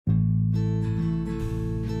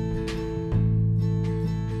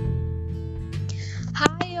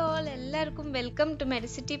എല്ലാവർക്കും welcome to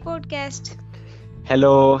Medicity podcast.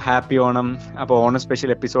 Hello, happy Onam. അപ്പോൾ Onam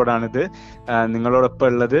special എപ്പിസോഡാണിത്. നിങ്ങളോടൊപ്പം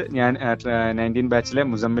ഉള്ളത് ഞാൻ 19 ബാച്ചിലെ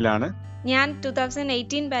മുസമ്മിലാണ്. ഞാൻ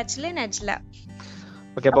 2018 ബാച്ചിലെ നജ്ല.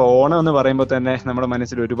 ഓക്കെ, അപ്പോൾ ഓണം എന്ന് പറയുമ്പോൾ തന്നെ നമ്മുടെ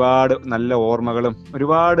മനസ്സിൽ ഒരുപാട് നല്ല ഓർമ്മകളും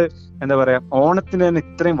ഒരുപാട് എന്താ പറയാ, ഓണത്തിന് തന്നെ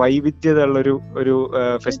ഇത്രയും വൈവിധ്യത ഉള്ള ഒരു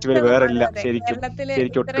ഫെസ്റ്റിവൽ വേറെ ഇല്ല. ശരിക്കും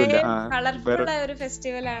ഒട്ടുമില്ല.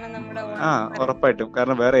 ഉറപ്പായിട്ടും.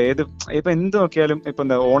 കാരണം വേറെ ഏത് ഇപ്പൊ എന്ത് നോക്കിയാലും ഇപ്പൊ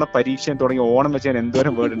എന്താ ഓണ പരീക്ഷ തുടങ്ങി ഓണം വെച്ചാൽ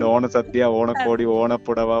എന്തോരം വേർഡ് ഉണ്ട്. ഓണസദ്യ, ഓണക്കോടി,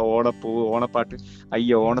 ഓണപ്പുടവ, ഓണപ്പൂവ്, ഓണപ്പാട്ട്,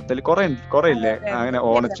 അയ്യോ ഓണത്തിൽ കുറെ ഇല്ലേ അങ്ങനെ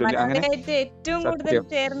ഓണച്ചൊല്ലി, അങ്ങനെ ഏറ്റവും കൂടുതൽ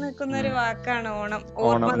ചേർന്ന് നിൽക്കുന്ന ഒരു വാക്കാണ് ഓണം.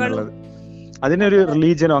 ഓണം എന്നുള്ളത് അതിനൊരു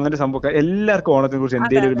റിലീജിയനോ അങ്ങനെ സംഭവം എല്ലാവർക്കും ഓണത്തിനെ കുറിച്ച്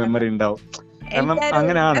എന്തെങ്കിലും ഒരു മെമ്മറി ഉണ്ടാവും. കാരണം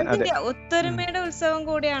അങ്ങനെയാണ്. അതെ, ഒത്തൊരുമയുടെ ഉത്സവം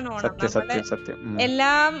കൂടിയാണ് ഓണം. സത്യം.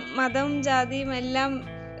 എല്ലാ മതവും ജാതിയും എല്ലാം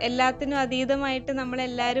എല്ലാത്തിനും അതീതമായിട്ട്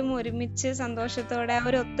നമ്മളെല്ലാരും ഒരുമിച്ച് സന്തോഷത്തോടെ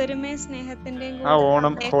ഒരു ഒത്തൊരുമ സ്നേഹത്തിന്റെയും ആ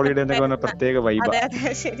ഓണം ഹോളിഡേ എന്നൊക്കെ പറഞ്ഞ പ്രത്യേക വൈബ്.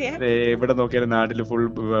 എവിടെ നോക്കിയാലും നാട്ടില് ഫുൾ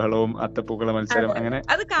ബഹളവും അത്തപ്പൂക്കള മത്സരം, അങ്ങനെ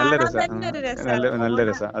നല്ല രസം. നല്ല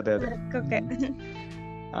രസം. അതെ.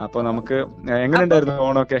 അപ്പൊ നമുക്ക് എങ്ങനെ ഉണ്ടായിരുന്നു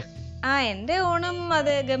ഓണമൊക്കെ? എന്റെ ഓണം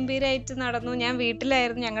അത് ഗംഭീരായിട്ട് നടന്നു. ഞാൻ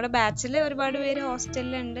വീട്ടിലായിരുന്നു. ഞങ്ങളുടെ ബാച്ചില് ഒരുപാട് പേര്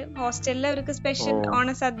ഹോസ്റ്റലിലുണ്ട്. ഹോസ്റ്റലിൽ അവർക്ക് സ്പെഷ്യൽ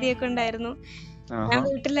ഓണസദ്യയൊക്കെ ഉണ്ടായിരുന്നു. ഞാൻ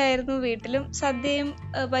വീട്ടിലായിരുന്നു. വീട്ടിലും സദ്യയും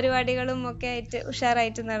പരിപാടികളും ഒക്കെ ആയിട്ട്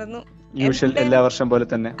ഉഷാറായിട്ട് നടന്നു. എല്ലാ വർഷം പോലെ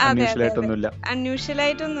തന്നെ അൺയൂഷ്വൽ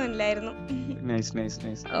ആയിട്ടൊന്നും ഇല്ലായിരുന്നു.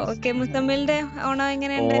 ഓക്കെ, മുസമ്മിലിന്റെ ഓണം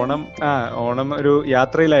എങ്ങനെയുണ്ട്? ഓണം ഒരു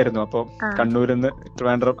യാത്രയിലായിരുന്നു. അപ്പൊ കണ്ണൂരിൽ നിന്ന്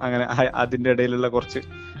ട്രിവാൻഡ്രം, അങ്ങനെ അതിന്റെ ഇടയിലുള്ള കുറച്ച്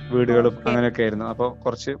വീടുകളും അങ്ങനെയൊക്കെ ആയിരുന്നു. അപ്പൊ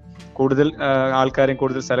കുറച്ച് കൂടുതൽ ആൾക്കാരെയും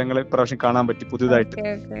കൂടുതൽ സ്ഥലങ്ങളെ പ്രാവശ്യം കാണാൻ പറ്റി പുതുതായിട്ട്.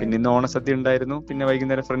 പിന്നെ ഇന്ന് ഓണസദ്യ ഉണ്ടായിരുന്നു. പിന്നെ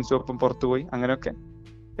വൈകുന്നേരം ഫ്രണ്ട്സും ഒപ്പം പുറത്തു പോയി. അങ്ങനെയൊക്കെ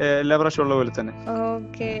എല്ലാ പ്രാവശ്യം ഉള്ള പോലെ തന്നെ.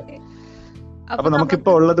 അപ്പൊ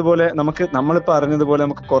നമുക്കിപ്പോ ഉള്ളതുപോലെ നമ്മളിപ്പോ അറിഞ്ഞതുപോലെ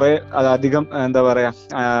നമുക്ക് കുറെ അധികം എന്താ പറയാ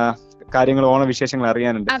കാര്യങ്ങൾ, ഓണവിശേഷങ്ങൾ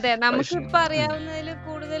അറിയാനുണ്ട്. അതെ, നമുക്കിപ്പോ അറിയാവുന്നതിൽ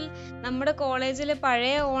കൂടുതൽ നമ്മുടെ കോളേജിലെ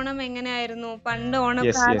പഴയ ഓണം എങ്ങനെയായിരുന്നു, പണ്ട്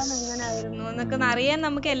ഓണക്കാലം എങ്ങനെയായിരുന്നു എന്നൊക്കെ അറിയാൻ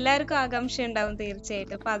നമുക്ക് എല്ലാവർക്കും ആകാംക്ഷ ഉണ്ടാവും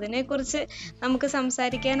തീർച്ചയായിട്ടും. അപ്പൊ അതിനെ കുറിച്ച് നമുക്ക്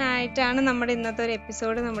സംസാരിക്കാനായിട്ടാണ് നമ്മുടെ ഇന്നത്തെ ഒരു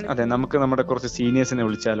എപ്പിസോഡ്. അതെ, നമുക്ക് നമ്മുടെ കുറച്ച് സീനിയേഴ്സിനെ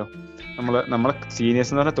വിളിച്ചാലോ? നമ്മളെ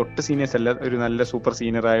സീനിയേഴ്സ് എന്ന് പറഞ്ഞാൽ തൊട്ട് സീനിയേഴ്സ് അല്ല, ഒരു നല്ല സൂപ്പർ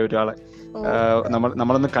സീനിയർ ആയ ഒരാളെ,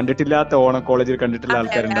 നമ്മളൊന്നും കണ്ടിട്ടില്ലാത്ത ഓണം കോളേജിൽ കണ്ടിട്ടുള്ള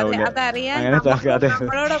ആൾക്കാരുണ്ടാവില്ലേ?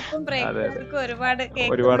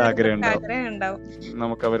 ഒരുപാട് ആഗ്രഹം ഉണ്ടാവും.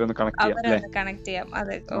 നമുക്ക് അവരൊന്ന് കണക്ട് ചെയ്യാം.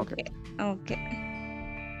 അതെ, ഓക്കെ.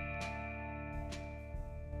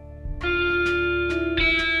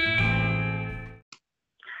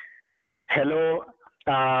 ഹലോ,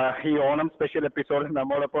 ഈ ഓണം സ്പെഷ്യൽ എപ്പിസോഡിൽ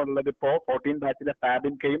നമ്മളോടൊപ്പം ഉള്ളത് ഇപ്പോ 14 ബാച്ചിലെ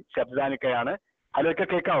ഫാബിൻകയും ഷബ്സാനിക്കയാണ്. ഹലോ, ഒക്കെ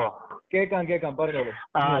കേൾക്കാവോ? കേൾക്കാം, പറഞ്ഞോളൂ.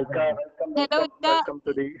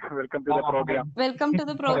 Welcome to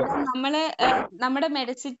the programme. നമ്മുടെ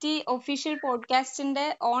മെഡിസിറ്റി ഒഫീഷ്യൽ പോഡ്കാസ്റ്റിന്റെ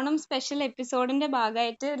ഓണം സ്പെഷ്യൽ എപ്പിസോഡിന്റെ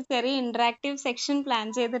ഭാഗമായിട്ട് ഒരു ചെറിയ ഇന്ററാക്റ്റീവ് സെക്ഷൻ പ്ലാൻ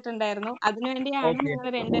ചെയ്തിട്ടുണ്ടായിരുന്നു. അതിനുവേണ്ടിയാണ് നിങ്ങൾ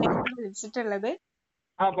രണ്ടുപേരും വിളിച്ചിട്ടുള്ളത്.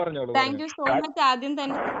 Thank you so much. ആദ്യം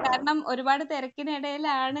തന്നെ, കാരണം ഒരുപാട്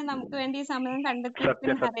തിരക്കിനിടയിലാണ് നമുക്ക് വേണ്ടി ഈ സമയം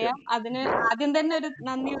കണ്ടെത്തിയെന്ന് അറിയാം. അതിന് ആദ്യം തന്നെ ഒരു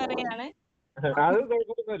നന്ദി പറയാണ്. അത്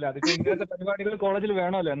കുഴപ്പമൊന്നുമില്ല. അതിപ്പോ ഇങ്ങനത്തെ പരിപാടികൾ കോളേജിൽ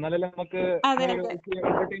വേണമല്ലോ, എന്നാലല്ലേ നമുക്ക്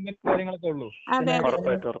എന്റർടൈൻമെന്റ് കാര്യങ്ങളൊക്കെ ഉള്ളൂ. അതെ,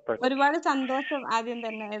 ഒരുപാട് സന്തോഷം ആദ്യം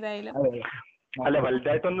തന്നെ. ഏതായാലും അല്ല,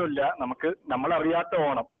 വലുതായിട്ടൊന്നുമില്ല. നമ്മളറിയാത്ത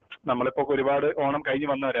ഓണം, നമ്മളിപ്പോ ഒരുപാട് ഓണം കഴിഞ്ഞ്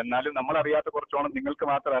വന്നവർ, എന്നാലും നമ്മളറിയാത്ത കുറച്ച് ഓണം നിങ്ങൾക്ക്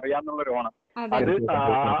മാത്രം അറിയാന്നുള്ളൊരു ഓണം,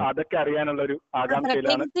 അതൊക്കെ അറിയാനുള്ള ഒരു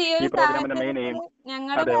ആകാംക്ഷയിലാണ് ഈ പ്രോഗ്രാമിന്റെ മെയിൻ എയിം.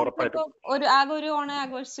 ഞങ്ങളുടെ ആകെ ഒരു ഓണം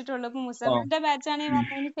ആഘോഷിച്ചിട്ടുള്ളൂ. ഇപ്പൊ മുസമ്മിന്റെ ബാച്ചാണ്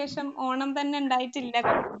വന്നതിന് ശേഷം ഓണം തന്നെ ഉണ്ടായിട്ടില്ല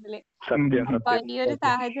കോളേജില്. അപ്പൊ ഈ ഒരു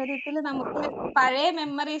സാഹചര്യത്തിൽ നമുക്ക് പഴയ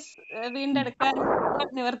മെമ്മറീസ് വീണ്ടെടുക്കാൻ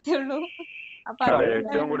നിവർത്തിയുള്ളൂ.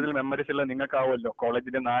 ഏറ്റവും കൂടുതൽ മെമ്മറീസ് ഉള്ള നിങ്ങൾക്കാവുമല്ലോ,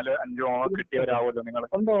 കോളേജിൽ 4-5 ഓണം കിട്ടിയവരാവുമല്ലോ നിങ്ങൾ.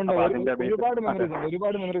 ഒരുപാട് മെമ്മറീസ്.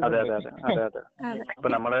 അതെ. ഇപ്പൊ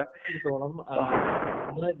ഞങ്ങളെ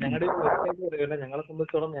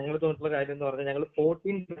സംബന്ധിച്ചോളം ഞങ്ങൾ തോന്നിട്ടുള്ള കാര്യം എന്ന് പറഞ്ഞാൽ, ഞങ്ങൾ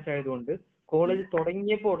 14 ബാച്ച് ആയതുകൊണ്ട് കോളേജ്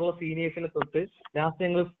തുടങ്ങിയപ്പോൾ ഉള്ള സീനിയേഴ്സിനെ തൊട്ട് ലാസ്റ്റ്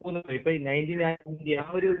ഞങ്ങൾ ഇപ്പൊ 1990 ആ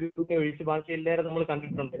ഒരു ഗ്രൂപ്പിനെ ഒഴിച്ച് ബാക്കി എല്ലാവരും നമ്മൾ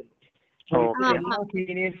കണ്ടിട്ടുണ്ടായിരുന്നു. എല്ലാ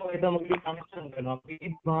സീനിയേഴ്സുമായിട്ട് നമുക്ക് കണക്ഷൻ ഉണ്ടായിരുന്നു. അപ്പൊ ഈ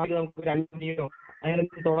ഭാഗം നമുക്ക് 2 അങ്ങനെ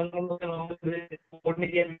തുടങ്ങുന്നത്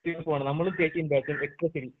കോർഡിനേറ്റ് ചെയ്യാൻ വേണ്ടി പോകണം. നമ്മൾ 13 ബാച്ചും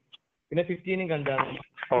എക്സ്പെഷ്യലി പിന്നെ 15 കണ്ടാണ്.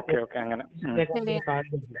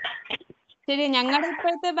 ശരി, ഞങ്ങളുടെ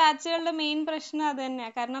ഇപ്പോഴത്തെ ബാച്ചുകളുടെ മെയിൻ പ്രശ്നം അത്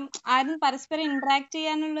തന്നെയാണ്. കാരണം ആരും പരസ്പരം ഇന്ററാക്ട്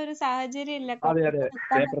ചെയ്യാനുള്ള ഒരു സാഹചര്യം ഇല്ല.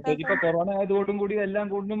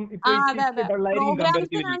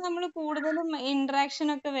 പ്രോഗ്രാംസിനാണ് നമ്മൾ കൂടുതലും ഇന്ററാക്ഷൻ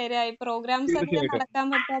ഒക്കെ വരിക. ഈ പ്രോഗ്രാംസ് ഒക്കെ നടക്കാൻ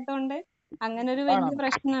പറ്റാത്തതുകൊണ്ട് അങ്ങനെ ഒരു വലിയ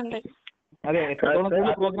പ്രശ്നമുണ്ട്. അതെ, എത്രത്തോളം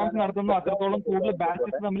പ്രോഗ്രാംസ് നടത്തുന്നു അത്രത്തോളം കൂടുതൽ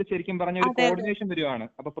ബാച്ചസ് നമ്മൾ ശരിക്കും പറഞ്ഞ ഒരു കോർഡിനേഷൻ വരുവാണ്.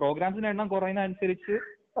 അപ്പൊ പ്രോഗ്രാംസിന്റെ എണ്ണം കുറയുന്ന അനുസരിച്ച്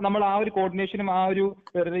നമ്മൾ ആ ഒരു കോർഡിനേഷനും ആ ഒരു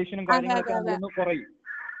ഫെഡറേഷനും കാര്യങ്ങളൊക്കെ കുറയും.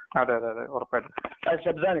 അതെ അതെ അതെ ഉറപ്പായിട്ടും.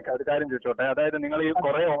 ഷബ്ജാനിക്ക ഒരു കാര്യം ചോദിച്ചോട്ടെ, അതായത് നിങ്ങൾ ഈ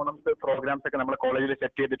കുറെ ഓണം പ്രോഗ്രാംസ് ഒക്കെ നമ്മുടെ കോളേജിൽ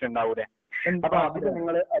സെറ്റ് ചെയ്തിട്ടുണ്ടാവൂലേ, അപ്പൊ അതിൽ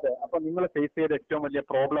നിങ്ങൾ അപ്പൊ നിങ്ങൾ ഫേസ് ചെയ്ത ഏറ്റവും വലിയ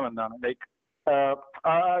പ്രോബ്ലം എന്താണ്?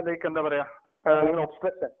 ലൈക്ക് എന്താ പറയാ,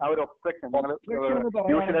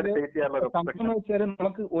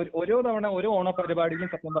 നമുക്ക് ഓരോ തവണ ഓരോ ഓണ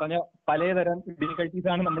പരിപാടിയിലും സത്യം പറഞ്ഞ പലതരം ഡിഫിക്കൽട്ടീസ്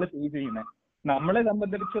ആണ് നമ്മൾ ഫേസ് ചെയ്യുന്നത്. നമ്മളെ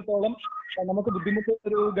സംബന്ധിച്ചിടത്തോളം നമുക്ക് ബുദ്ധിമുട്ട്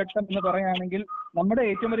ഒരു ഘട്ടം എന്ന് പറയുകയാണെങ്കിൽ നമ്മുടെ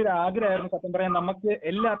ഏറ്റവും വലിയൊരു ആഗ്രഹമായിരുന്നു സത്യം പറയാൻ, നമുക്ക്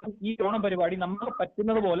എല്ലാവർക്കും ഈ ഓണം പരിപാടി നമ്മളെ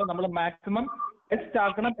പറ്റുന്നത് പോലെ നമ്മൾ മാക്സിമം ബെസ്റ്റ്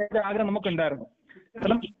ആക്കണം എന്ന ആഗ്രഹം നമുക്കുണ്ടായിരുന്നു.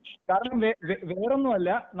 കാരണം വേറൊന്നുമല്ല,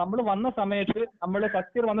 നമ്മൾ വന്ന സമയത്ത് നമ്മൾ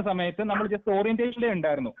ഫസ്റ്റ് ഇയർ വന്ന സമയത്ത് നമ്മൾ ജസ്റ്റ് ഓറിയന്റേഷനിലേ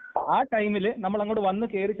ഉണ്ടായിരുന്നു. ആ ടൈമിൽ നമ്മൾ അങ്ങോട്ട് വന്ന്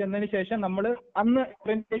കയറി ചെന്നതിന് ശേഷം നമ്മൾ അന്ന്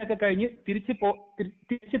ഓറിയന്റേഷൻ ഒക്കെ കഴിഞ്ഞ്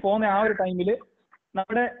തിരിച്ചു പോകുന്ന ആ ഒരു ടൈമിൽ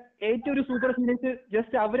നമ്മുടെ ഏറ്റവും ഒരു സൂപ്പർ സീനിയേഴ്സ്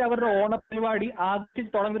ജസ്റ്റ് അവരുടെ ഓണ പരിപാടി ആദ്യം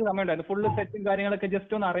തുടങ്ങുന്ന സമയം ഉണ്ടായിരുന്നു. ഫുള്ള് സെറ്റും കാര്യങ്ങളൊക്കെ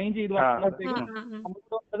ജസ്റ്റ് ഒന്ന് അറേഞ്ച് ചെയ്ത് വന്നപ്പോഴത്തേക്കും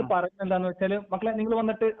നമുക്ക് അത് പറയുന്നത് എന്താന്ന് വെച്ചാൽ, മക്കളെ നിങ്ങൾ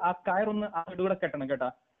വന്നിട്ട് ആ കയറൊന്ന് ആ കൂടെ കെട്ടണം കേട്ടാ,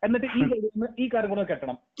 എന്നിട്ട് ഈ കയർ കൂടെ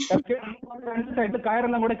കെട്ടണം. രണ്ട് സൈഡിൽ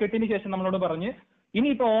കയറെല്ലാം കൂടെ കെട്ടിയതിന് ശേഷം നമ്മളോട് പറഞ്ഞ്,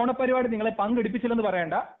 ഇനിയിപ്പോ ഓണപരിപാടി നിങ്ങളെ പങ്കെടുപ്പിച്ചില്ലെന്ന്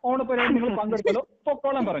പറയണ്ട, ഓണപരിപാടി നിങ്ങൾ പങ്കെടുത്തല്ലോ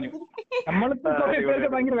പൊക്കോളം പറഞ്ഞു. നമ്മൾക്ക് കുറെ പേർക്ക്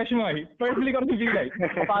ഭയങ്കര വിഷമമായി, പേഴ്സണലി കുറച്ച് ഫീലായി.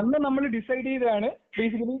 അപ്പൊ അന്ന് നമ്മൾ ഡിസൈഡ് ചെയ്തതാണ്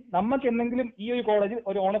ബേസിക്കലി നമുക്ക് എന്തെങ്കിലും ഈ ഒരു കോളേജിൽ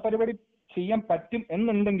ഒരു ഓണപരിപാടി ചെയ്യാൻ പറ്റും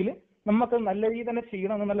എന്നുണ്ടെങ്കിൽ നമുക്ക് നല്ല രീതിയിൽ തന്നെ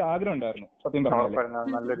ചെയ്യണം എന്നുള്ള ആഗ്രഹം ഉണ്ടായിരുന്നു സത്യം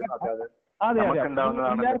പറഞ്ഞാൽ. അതെ അതെ,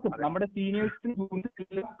 എല്ലാവർക്കും നമ്മുടെ സീനിയേഴ്സിനും ജൂനിയേഴ്സിനും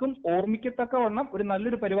എല്ലാവർക്കും ഓർമ്മിക്കത്തക്കവണ്ണം ഒരു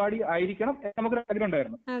നല്ലൊരു പരിപാടി ആയിരിക്കണം നമുക്കൊരു ആഗ്രഹം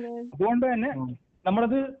ഉണ്ടായിരുന്നു. അതുകൊണ്ട് തന്നെ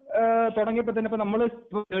നമ്മളത് തുടങ്ങിയപ്പോ തന്നെ ഇപ്പൊ നമ്മള്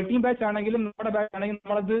 13 ബാച്ച് ആണെങ്കിലും നമ്മുടെ ബാച്ച്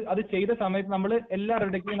ആണെങ്കിലും അത് ചെയ്ത സമയത്ത് നമ്മൾ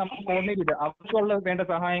എല്ലാവരുടെയും നമ്മൾ കോർഡിനേറ്റ് ചെയ്ത് അവർക്കുള്ള വേണ്ട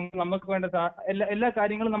സഹായങ്ങൾ, നമുക്ക് വേണ്ട എല്ലാ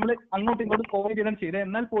കാര്യങ്ങളും നമ്മൾ അങ്ങോട്ടും ഇങ്ങോട്ടും കോർഡിനേറ്റ് ചെയ്താണ് ചെയ്തത്.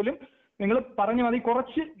 എന്നാൽ പോലും നിങ്ങൾ പറഞ്ഞ മതി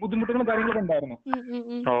കുറച്ച് ബുദ്ധിമുട്ടുകളും കാര്യങ്ങളൊക്കെ ഉണ്ടായിരുന്നു.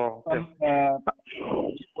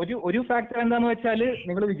 ഒരു ഫാക്ടർ എന്താന്ന് വെച്ചാൽ,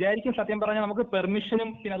 നിങ്ങൾ വിചാരിക്കും സത്യം പറഞ്ഞാൽ നമുക്ക് പെർമിഷനും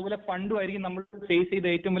പിന്നെ അതുപോലെ ഫണ്ടും ആയിരിക്കും നമ്മൾ ഫേസ് ചെയ്ത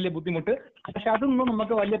ഏറ്റവും വലിയ ബുദ്ധിമുട്ട്. പക്ഷെ അതൊന്നും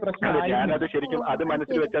നമുക്ക് വലിയ പ്രശ്നമായിരുന്നു.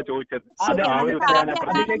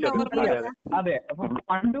 അതെ, അപ്പൊ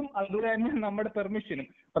ഫണ്ടും അതുപോലെ തന്നെ നമ്മുടെ പെർമിഷനും.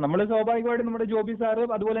 അപ്പൊ നമ്മൾ സ്വാഭാവികമായിട്ടും നമ്മുടെ ജോബി സാറ്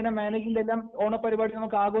അതുപോലെ തന്നെ മാനേജ്മെന്റ് എല്ലാം ഓണപരിപാടി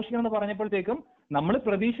നമുക്ക് ആഘോഷിക്കണം എന്ന് പറഞ്ഞപ്പോഴത്തേക്കും നമ്മൾ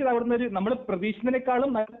പ്രതീക്ഷിച്ച അവിടുന്ന് നമ്മൾ പ്രതീക്ഷിച്ചതിനേക്കാളും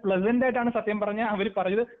നല്ല പ്ലസന്റ് ആയിട്ടാണ് സത്യം പറഞ്ഞാൽ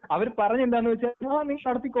അവർ പറഞ്ഞെന്താന്ന് വെച്ചാൽ, നീ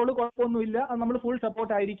നടത്തിക്കോളൂ, കുഴപ്പമൊന്നുമില്ല, നമ്മൾ ഫുൾ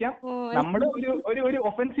സപ്പോർട്ട് ആയിരിക്കാം. നമ്മൾ ഒരു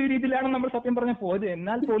ഒഫൻസീവ് രീതിയിലാണ് നമ്മൾ സത്യം പറഞ്ഞ പോയത്.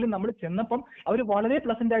 എന്നാൽ പോലും നമ്മൾ ചെന്നപ്പം അവർ വളരെ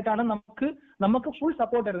പ്ലസന്റ് ആയിട്ടാണ് നമുക്ക് ഫുൾ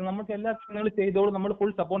സപ്പോർട്ട് ആയിരുന്നു. നമുക്ക് എല്ലാ കാര്യങ്ങളും ചെയ്തോളും, നമ്മൾ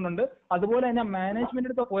ഫുൾ സപ്പോർട്ട് ഉണ്ട്. അതുപോലെ തന്നെ മാനേജ്മെന്റ്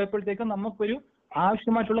അടുത്ത് പോയപ്പോഴത്തേക്കും നമുക്കൊരു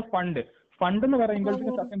ആവശ്യമായിട്ടുള്ള ഫണ്ട് എന്ന്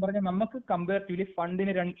പറയുമ്പോഴത്തേക്കും സത്യം പറഞ്ഞാൽ നമുക്ക് കമ്പാരിറ്റീവ്ലി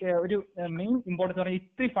ഫണ്ടിന് ഒരു മെയിൻ ഇമ്പോർട്ടൻസ് പറഞ്ഞാൽ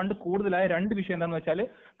ഇത്തിരി ഫണ്ട് കൂടുതലായ രണ്ട് വിഷയം എന്താണെന്ന് വെച്ചാൽ,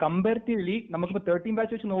 കമ്പാരിറ്റീവ്ലി നമുക്കിപ്പോൾ 13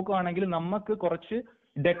 ബാച്ച് വെച്ച് നോക്കുകയാണെങ്കിൽ നമുക്ക് കുറച്ച്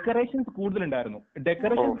ഡെക്കറേഷൻസ് കൂടുതലുണ്ടായിരുന്നു.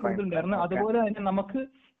 അതുപോലെ തന്നെ നമുക്ക്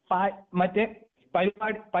മറ്റേ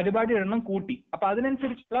പരിപാടി എണ്ണം കൂട്ടി. അപ്പൊ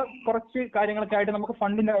അതിനനുസരിച്ചുള്ള കുറച്ച് കാര്യങ്ങളൊക്കെ ആയിട്ട് നമുക്ക്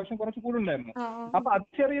ഫണ്ടിന്റെ ആവശ്യം കുറച്ച് കൂടുതലുണ്ടായിരുന്നു. അപ്പൊ അത്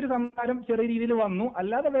ചെറിയൊരു സംസാരം ചെറിയ രീതിയിൽ വന്നു.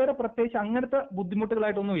 അല്ലാതെ വേറെ പ്രത്യേകിച്ച് അങ്ങനത്തെ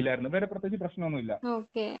ബുദ്ധിമുട്ടുകളായിട്ടൊന്നും ഇല്ലായിരുന്നു. വേറെ പ്രത്യേകിച്ച് പ്രശ്നമൊന്നുമില്ല.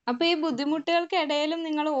 ഓക്കെ, അപ്പൊ ഈ ബുദ്ധിമുട്ടുകൾക്കിടയിലും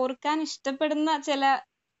നിങ്ങൾ ഓർക്കാൻ ഇഷ്ടപ്പെടുന്ന ചില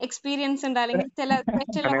എക്സ്പീരിയൻസ് ഉണ്ട്, അല്ലെങ്കിൽ ചില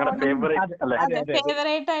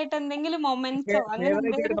ഫേവറേറ്റ് ആയിട്ട് എന്തെങ്കിലും മൊമെന്റ്സോ അങ്ങനെ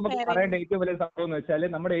നമുക്ക് പറയേണ്ട ഏറ്റവും വലിയ സംഭവം എന്ന് വെച്ചാൽ,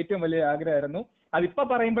 നമ്മുടെ ഏറ്റവും വലിയ ആഗ്രഹമായിരുന്നു അതിപ്പോ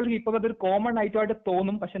പറയുമ്പോഴേക്കും ഇപ്പൊ അതൊരു കോമൺ ഐറ്റമായിട്ട്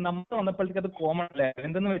തോന്നും, പക്ഷെ നമ്മൾ വന്നപ്പോഴത്തേക്ക് അത് കോമൺ അല്ല.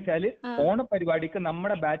 എന്തെന്ന് വെച്ചാൽ, ഓണപരിപാടിക്ക്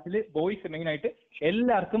നമ്മുടെ ബാച്ചിൽ ബോയ്സ് മെയിൻ ആയിട്ട്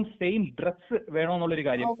എല്ലാവർക്കും സെയിം ഡ്രസ് വേണമെന്നുള്ളൊരു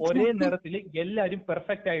കാര്യം. ഒരേ നിറത്തിൽ എല്ലാവരും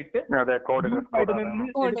പെർഫെക്റ്റ് ആയിട്ട്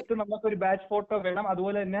എടുത്ത് നമുക്കൊരു ബാച്ച് ഫോട്ടോ വേണം.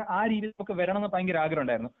 അതുപോലെ തന്നെ ആ രീതിയിൽ നമുക്ക് വരണം എന്ന് ഭയങ്കര ആഗ്രഹം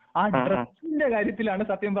ഉണ്ടായിരുന്നു. ആ ഡ്രസ്സിന്റെ കാര്യത്തിലാണ്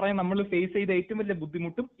സത്യം പറയാൻ നമ്മൾ ഫേസ് ചെയ്ത ഏറ്റവും വലിയ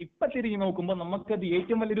ബുദ്ധിമുട്ടും. ഇപ്പൊ തിരിഞ്ഞു നോക്കുമ്പോൾ നമുക്കത്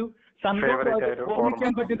ഏറ്റവും വലിയൊരു സന്തോഷമായിട്ട്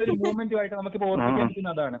ഓർമ്മിക്കാൻ പറ്റുന്ന ഒരു മൂവ്മെന്റുമായിട്ട് നമുക്കിപ്പോ ഓർമ്മിക്കാൻ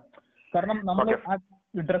പറ്റുന്ന അതാണ്. കാരണം നമ്മൾ ആ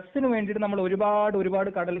ഡ്രസ്സിന് വേണ്ടിയിട്ട് നമ്മൾ ഒരുപാട്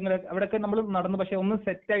കടലുകൾ അവിടെയൊക്കെ നമ്മൾ നടന്നു, പക്ഷെ ഒന്നും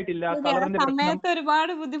സെറ്റ് ആയിട്ടില്ല.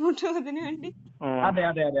 ഒരുപാട് ബുദ്ധിമുട്ടും അതിനു വേണ്ടി. അതെ.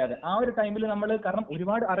 ആ ഒരു ടൈമിൽ നമ്മൾ കാരണം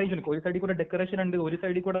ഒരുപാട് അറേഞ്ച്മെന്റ്, ഒരു സൈഡിൽ കൂടെ ഡെക്കറേഷൻ ഉണ്ട്, ഒരു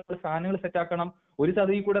സൈഡിൽ കൂടെ സാധനങ്ങൾ സെറ്റ് ആക്കണം, ഒരു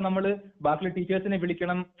സൈഡിൽ കൂടെ നമ്മൾ ബാക്കിയുള്ള ടീച്ചേഴ്സിനെ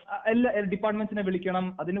വിളിക്കണം, എല്ലാ ഡിപ്പാർട്ട്മെന്റ്സിനെ വിളിക്കണം.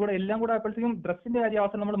 അതിന് കൂടെ എല്ലാം കൂടെ ആയപ്പോഴത്തേക്കും ഡ്രസ്സിന്റെ കാര്യം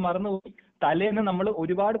അവസാനം നമ്മൾ മറന്നുപോയി. തലേന്ന് നമ്മൾ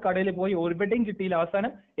ഒരുപാട് കടയിൽ പോയി, എവിടെയും കിട്ടിയില്ല.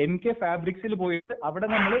 അവസാനം MK ഫാബ്രിക്സിൽ പോയിട്ട് അവിടെ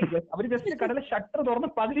അവർ ജസ്റ്റ് കടയിലെ ഷട്ടർ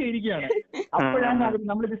തുറന്ന് പതിരിയിരിക്കുകയാണ്. അപ്പോഴാണ്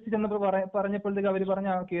നമ്മൾ ജസ്റ്റ് ചെന്നപ്പോ പറഞ്ഞപ്പോഴത്തേക്ക് അവർ പറഞ്ഞ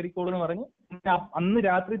കേറിക്കോളൂ എന്ന് പറഞ്ഞു. അന്ന്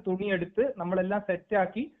രാത്രി തുണി എടുത്ത് നമ്മളെല്ലാം സെറ്റ്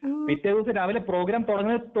ആക്കി പിറ്റേ ദിവസം രാവിലെ പ്രോഗ്രാം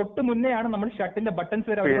തുടങ്ങുന്നത് തൊട്ട് മുന്നെയാണ് നമ്മൾ ഷർട്ടിന്റെ ബട്ടൺസ്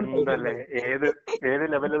വരെ ഏത്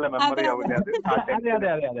ലെവലിലുള്ള മെമ്മറി ആവില്ല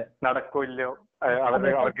അതെ നടക്കില്ലോ.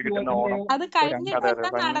 അത്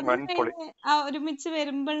ഒരുമിച്ച്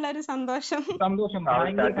വരുമ്പോഴുള്ള ഒരു സന്തോഷം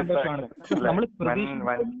ഭയങ്കര സന്തോഷമാണ്. നമ്മൾ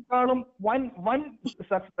പ്രതീക്ഷിച്ചതിനേക്കാളും വൻ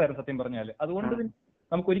സക്സസ് ആയിരുന്നു സത്യം പറഞ്ഞാല്. അതുകൊണ്ട്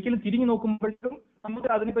നമുക്ക് ഒരിക്കലും തിരിഞ്ഞു നോക്കുമ്പോഴും നമുക്ക്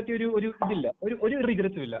അതിനെപ്പറ്റി ഒരു ഇതില്ല, ഒരു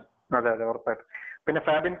റിഗ്രറ്റും ഇല്ല. അതെ ഉറപ്പായിട്ടും. പിന്നെ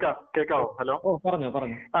ഫാബിൻക കേൾക്കാവോ? ഹലോ.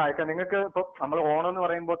 പറഞ്ഞു. നിങ്ങൾക്ക് ഇപ്പൊ നമ്മൾ ഓണം എന്ന്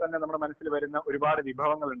പറയുമ്പോൾ തന്നെ നമ്മുടെ മനസ്സിൽ വരുന്ന ഒരുപാട്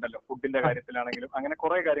വിഭവങ്ങൾ ഉണ്ടല്ലോ, ഫുഡിന്റെ കാര്യത്തിലാണെങ്കിലും അങ്ങനെ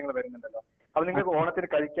കുറെ കാര്യങ്ങൾ വരുന്നുണ്ടല്ലോ. അപ്പൊ നിങ്ങൾക്ക് ഓണത്തിന്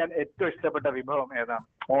കഴിക്കാൻ ഏറ്റവും ഇഷ്ടപ്പെട്ട വിഭവം ഏതാണ്?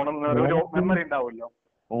 ഓണം ഒരു മെമ്മറി ഉണ്ടാവുമല്ലോ.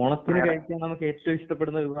 ഓണത്തിന് കഴിക്കാൻ നമുക്ക് ഏറ്റവും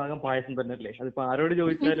ഇഷ്ടപ്പെടുന്ന വിഭാഗം പായസം തന്നെ അല്ലേ? അതിപ്പോ ആരോട്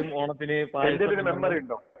ചോദിച്ചാലും ഓണത്തിന് എന്തെങ്കിലും മെമ്മറി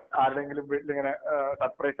ഉണ്ടോ? ആരുടെങ്കിലും വീട്ടിലിങ്ങനെ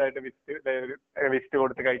സർപ്രൈസ് ആയിട്ട് വിസിറ്റ്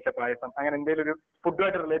കൊടുത്ത് കഴിച്ച പായസം, അങ്ങനെ എന്തെങ്കിലും ഒരു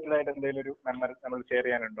ഫുഡുമായിട്ട് റിലേറ്റഡ് ആയിട്ട് എന്തെങ്കിലും ഒരു മെമ്മറി നമ്മൾ ഷെയർ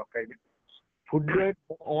ചെയ്യാനുണ്ടോ കയ്യിൽ?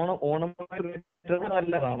 ഫുഡുമായിട്ട് ഓണമായിട്ട് റിലേറ്റഡ്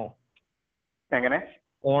അല്ലതാണോ? എങ്ങനെ?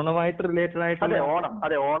 ഓണമായിട്ട് റിലേറ്റഡ് ആയിട്ടുള്ള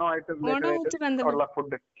ഓണമായിട്ട് റിലേറ്റഡ് ഉള്ള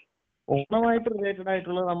ഫുഡ്. ഓണമായിട്ട് റിലേറ്റഡ്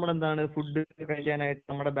ആയിട്ടുള്ള നമ്മളെന്താണ് ഫുഡ് കഴിക്കാനായിട്ട്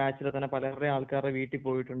നമ്മുടെ ബാച്ചിലെ തന്നെ പലരുടെയും ആൾക്കാരുടെ വീട്ടിൽ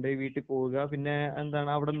പോയിട്ടുണ്ട്. വീട്ടിൽ പോവുക, പിന്നെ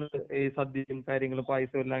എന്താണ് അവിടെ നിന്ന് ഈ സദ്യയും കാര്യങ്ങളും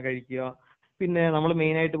പായസവും എല്ലാം കഴിക്കുക. പിന്നെ നമ്മൾ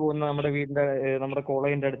മെയിൻ ആയിട്ട് പോകുന്ന നമ്മുടെ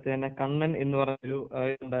കോളേജിന്റെ അടുത്ത് തന്നെ കണ്ണൻ എന്ന് പറഞ്ഞൊരു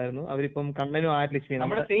ഉണ്ടായിരുന്നു. അവരിപ്പം കണ്ണനും ആര്യലക്ഷ്മി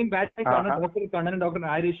നമ്മുടെ സെയിം ബാച്ച് ഡോക്ടർ കണ്ണനും ഡോക്ടർ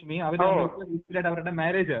ആര്യലക്ഷ്മി അവരുടെ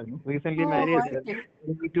മാരേജ് ആയിരുന്നു, റീസെന്റ് മാരേജ്.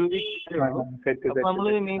 അപ്പൊ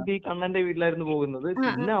നമ്മള് മെയിൻലി കണ്ണന്റെ വീട്ടിലായിരുന്നു പോകുന്നത്.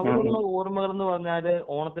 പിന്നെ അവിടെയുള്ള ഓർമ്മകൾ എന്ന് പറഞ്ഞാല്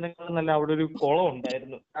ഓണത്തിനേക്കാളും നല്ല അവിടെ ഒരു കുളം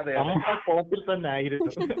ഉണ്ടായിരുന്നു. നമുക്ക് ആ കുളത്തിൽ തന്നെ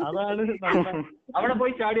ആയിരുന്നു. അതാണ് അവിടെ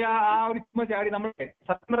പോയി ചാടി ആ ഒരു ചുമ്മാ ചാടി. നമ്മൾ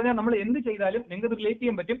സത്യം പറഞ്ഞാൽ നമ്മൾ എന്ത് ചെയ്താലും നിങ്ങൾക്ക് റിലേറ്റ്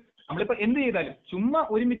ചെയ്യാൻ പറ്റും. നമ്മളിപ്പോ എന്ത് ചെയ്താലും ചുമ്മാ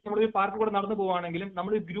ഒരുമിച്ച് നമ്മളൊരു പാർക്കിൽ കൂടെ നടന്നു പോവുകയാണെങ്കിലും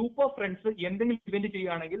നമ്മൾ ഗ്രൂപ്പ് ഓഫ് ഫ്രണ്ട്സ് എന്തെങ്കിലും ഇവന്റ്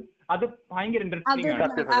ചെയ്യുകയാണെങ്കിൽ അത് ഭയങ്കര ഇൻട്രസ്റ്റിംഗ് ആണ്.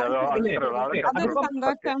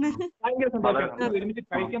 ഭയങ്കര സന്തോഷം. ഒരുമിച്ച്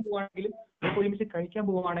കഴിക്കാൻ പോവുകയാണെങ്കിലും ഒരുമിച്ച് കഴിക്കാൻ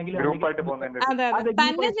പോവുകയാണെങ്കിലും അതെ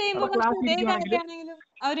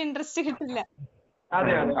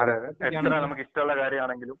എത്ര നമുക്ക് ഇഷ്ടമുള്ള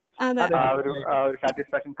കാര്യമാണെങ്കിലും ആ ഒരു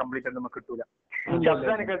സാറ്റിസ്ഫാക്ഷൻ കംപ്ലീറ്റ് ആയിട്ട് നമുക്ക് കിട്ടൂല.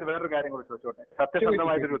 ശബ്ദാനിക്കായിട്ട് വേറൊരു കാര്യം കൂടി ചോദിച്ചോട്ടെ.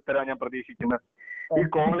 സത്യസന്ധമായിട്ടൊരു ഉത്തരവാണ് ഞാൻ പ്രതീക്ഷിക്കുന്നത്. ഈ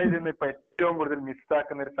കോളേജിൽ നിന്ന് ഇപ്പൊ ഏറ്റവും കൂടുതൽ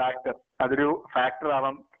മിസ്സാക്കുന്ന ഒരു ഫാക്ടർ, അതൊരു ഫാക്ടർ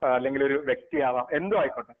ആവാം അല്ലെങ്കിൽ ഒരു വ്യക്തി ആവാം, എന്തോ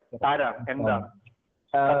ആയിക്കോട്ടെ, ആരാണ്, എന്താണ്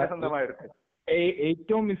സത്യസന്ധമായ ഒരു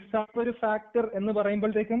ഏറ്റവും മിസ്സാവുന്ന ഒരു ഫാക്ടർ എന്ന്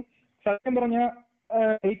പറയുമ്പോഴത്തേക്കും സത്യം പറഞ്ഞ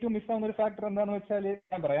ഏറ്റവും മിസ്സാവുന്ന ഒരു ഫാക്ടർ എന്താണെന്ന് വെച്ചാൽ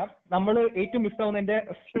ഞാൻ പറയാം. നമ്മൾ ഏറ്റവും മിസ്സാവുന്ന എന്റെ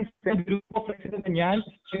ഗ്രൂപ്പ് ഓഫ് ഫ്രണ്ട്സിൽ ഞാൻ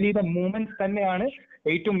സ്പെൻഡ് ചെയ്ത മൂമെന്റ്സ് തന്നെയാണ്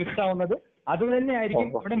ഏറ്റവും മിസ്സാവുന്നത്. അത് തന്നെ ആയിരിക്കും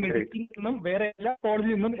ഇവിടെ മെഡിക്കലിൽ നിന്നും വേറെ എല്ലാ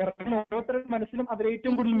കോളേജിൽ നിന്നും ഇറങ്ങുന്ന ഓരോരുത്തരുടെ മനസ്സിലും അവർ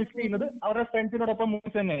ഏറ്റവും കൂടുതൽ മിസ് ചെയ്യുന്നത് അവരുടെ ഫ്രണ്ട്സിനോടൊപ്പം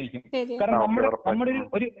മൂവ്സ് തന്നെ ആയിരിക്കും. കാരണം നമ്മുടെ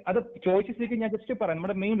ഒരു അത് ചോദിച്ചിട്ട് ഞാൻ ജസ്റ്റ് പറയാം.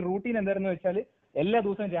 നമ്മുടെ മെയിൻ റൂട്ടീൻ എന്തായിരുന്നു വെച്ചാൽ എല്ലാ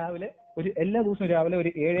ദിവസവും രാവിലെ ഒരു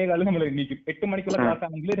 7:15 നമ്മൾ എണീക്കും. 8 മണിക്കുള്ള ക്ലാസ്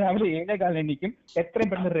ആണെങ്കിൽ രാവിലെ 7:15 എണീക്കും. എത്രയും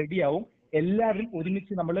പെട്ടെന്ന് റെഡിയാവും. എല്ലാവരും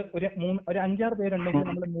ഒരുമിച്ച് നമ്മൾ ഒരു 5-6 പേരുണ്ടെങ്കിൽ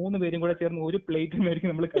നമ്മൾ 3 പേരും കൂടെ ചേർന്ന് ഒരു പ്ലേറ്റുമായിരിക്കും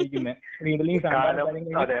നമ്മൾ കഴിക്കുന്നത്. ഇഡലിയും സാമ്പാറും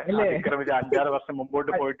അല്ലേ? 5-6 വർഷം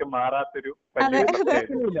മുമ്പോട്ട് പോയിട്ട് മാറാത്തൊരു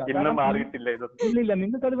ഇല്ല.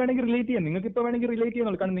 നിങ്ങൾക്ക് അത് വേണമെങ്കിൽ റിലേറ്റ് ചെയ്യാം. നിങ്ങൾക്ക് ഇപ്പൊ വേണമെങ്കിൽ റിലേറ്റ്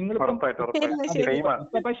ചെയ്യുന്നുള്ളൂ. കാരണം നിങ്ങളിപ്പം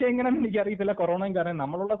പക്ഷെ എങ്ങനെയാണെന്ന് എനിക്ക് അറിയത്തില്ല. കൊറോണയും കാരണം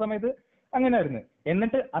നമ്മളുള്ള സമയത്ത് അങ്ങനെയായിരുന്നു.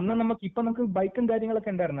 എന്നിട്ട് അന്ന് നമുക്ക് ബൈക്കും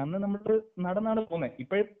കാര്യങ്ങളൊക്കെ ഉണ്ടായിരുന്നു. അന്ന് നമ്മൾ നടന്നാണ് പോകുന്നത്.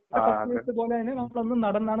 ഇപ്പോഴത്തെ പോലെ തന്നെ നമ്മളന്ന്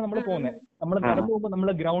നടന്നാണ് നമ്മൾ പോകുന്നത്. നമ്മൾ നടന്നു പോകുമ്പോൾ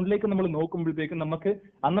നമ്മളെ ഗ്രൗണ്ടിലേക്ക് നമ്മൾ നോക്കുമ്പോഴത്തേക്കും നമുക്ക്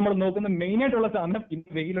അന്ന് നമ്മൾ നോക്കുന്ന മെയിൻ ആയിട്ടുള്ള സാധനം ഇന്ന്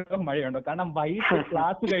വെയിലുണ്ടോ മഴയുണ്ടോ. കാരണം വൈകിട്ട്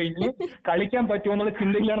ക്ലാസ് കഴിഞ്ഞ് കളിക്കാൻ പറ്റുമോ എന്നുള്ള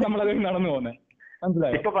ചിന്തയിലാണ് നമ്മൾ അത് നടന്നു പോകുന്നത്.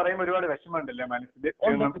 മനസ്സിലായോ? ഇപ്പൊ പറയുമ്പോൾ ഒരുപാട് വിഷമമുണ്ടല്ലേ മനസ്സിൽ,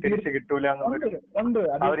 തിരിച്ചു കിട്ടൂല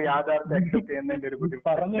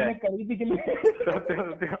പറഞ്ഞതിനെ കഴിപ്പിക്കില്ല.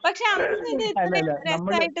 പക്ഷെ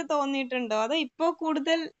രസമായിട്ട് തോന്നിയിട്ടുണ്ടോ അതോ ഇപ്പൊ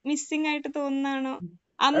കൂടുതൽ മിസ്സിംഗ് ആയിട്ട് തോന്നുന്നാണോ?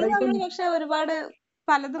 അന്ന് നമ്മൾ പക്ഷെ ഒരുപാട്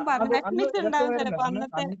പലതും പറഞ്ഞിട്ടുണ്ടാവും ചിലപ്പോ.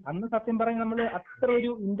 അന്ന് സത്യം പറയാൻ നമ്മള് അത്ര ഒരു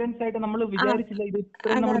ഇന്റൻസ് ആയിട്ട് നമ്മൾ വിചാരിച്ചില്ല ഇത്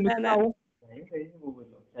ഇത്രയും നമ്മൾ മിസ്സാവും.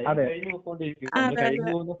 കഴിഞ്ഞു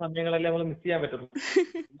പോകുന്ന സമയങ്ങളെല്ലാം നമ്മൾ മിസ് ചെയ്യാൻ പറ്റുള്ളൂ.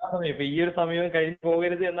 ഇപ്പൊ ഈ ഒരു സമയം കഴിഞ്ഞു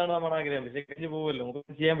പോകരുത് എന്നാണ് നമ്മുടെ ആഗ്രഹം. പക്ഷെ കഴിഞ്ഞു പോകുമല്ലോ,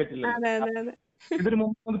 നമുക്ക് ചെയ്യാൻ പറ്റില്ല. ഇതൊരു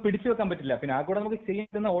മൂമെന്റ് നമുക്ക് പിടിച്ചു വെക്കാൻ പറ്റില്ല. പിന്നെ ആ കൂടെ നമുക്ക് ചെയ്യാൻ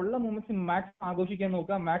പറ്റുന്ന ഉള്ള മൂമെന്റ്സ് മാക്സിമം ആഘോഷിക്കാൻ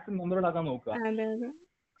നോക്കുക, മാക്സിമം മെമ്മറബിൾ നോക്കുക.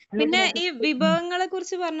 പിന്നെ ഈ വിഭവങ്ങളെ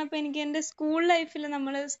കുറിച്ച് പറഞ്ഞപ്പോ എനിക്ക് എന്റെ സ്കൂൾ ലൈഫിൽ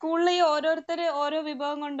സ്കൂളിൽ ഈ ഓരോരുത്തര് ഓരോ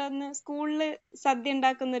വിഭവം കൊണ്ടുവന്ന് സ്കൂളില് സദ്യ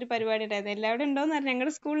ഉണ്ടാക്കുന്ന ഒരു പരിപാടി ഉണ്ടായിരുന്നു. എല്ലാവരും ഉണ്ടോന്ന് അറിയാം.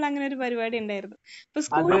 ഞങ്ങളുടെ സ്കൂളിൽ അങ്ങനെ ഒരു പരിപാടി ഉണ്ടായിരുന്നു.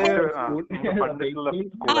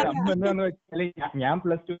 ഞാൻ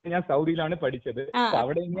 +2 ഞാൻ സൗദിയിലാണ് പഠിച്ചത്.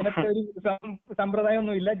 അവിടെ ഇങ്ങനത്തെ ഒരു സമ്പ്രദായം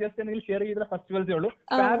ഒന്നും ഇല്ല. ജസ്റ്റ് എന്തെങ്കിലും ഷെയർ ചെയ്ത ഫെസ്റ്റിവൽസേ ഉള്ളൂ.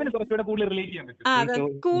 ഫാബിന് കുറച്ചുകൂടെ കൂടുതൽ റിലേറ്റ് ചെയ്യാൻ പറ്റും.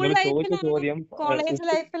 ചോദ്യം കോളേജ്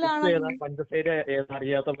ലൈഫിലാണ് പഞ്ചസാര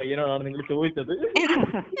അറിയാത്ത പയ്യനോടാണ് നിങ്ങൾ ചോദിച്ചത്.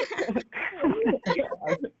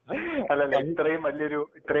 അല്ലല്ല, ഇത്രയും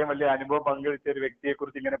വലിയ അനുഭവം പങ്കുവെച്ച ഒരു വ്യക്തിയെ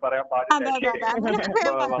കുറിച്ച് ഇങ്ങനെ പറയാൻ പാടില്ല.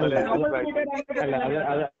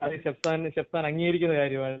 ഷെഫ്സാൻ അംഗീകരിക്കുന്ന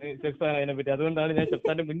കാര്യമാണ് ഷെഫ്സാൻ അതിനെ പറ്റി. അതുകൊണ്ടാണ് ഞാൻ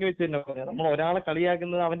ഷെഫ്സാന്റെ മുന്നിൽ വെച്ച് തന്നെ പറഞ്ഞത്. നമ്മൾ ഒരാളെ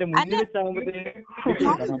കളിയാക്കുന്നത് അവന്റെ മുന്നിൽ വെച്ചാകുമ്പോഴത്തേക്ക്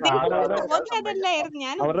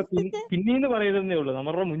അവരുടെ പിന്നീന്ന് പറയുന്നതേ ഉള്ളൂ.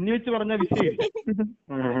 നമ്മളുടെ മുന്നിൽ വെച്ച് പറഞ്ഞ വിഷയം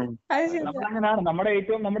അങ്ങനെയാണ്. നമ്മുടെ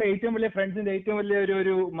ഏറ്റവും വലിയ ഫ്രണ്ട്സിന്റെ ഏറ്റവും വലിയ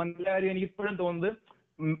ഒരു മനസ്സിലാകാര്യം എനിക്ക് ഇപ്പോഴും തോന്നുന്നത്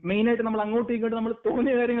മെയിൻ ആയിട്ട് നമ്മൾ അങ്ങോട്ടും ഇങ്ങോട്ടും നമ്മൾ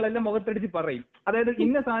തോന്നിയ കാര്യങ്ങളെല്ലാം മുഖത്തടിച്ച് പറയും. അതായത്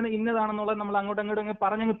ഇന്ന സാധനം ഇന്നതാണെന്നുള്ളത് നമ്മൾ അങ്ങോട്ടും അങ്ങ്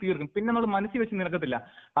പറഞ്ഞങ്ങ് തീർക്കും. പിന്നെ നമ്മൾ മനസ്സിൽ വെച്ച് നിൽക്കത്തില്ല.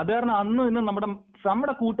 അത് കാരണം അന്നും ഇന്നും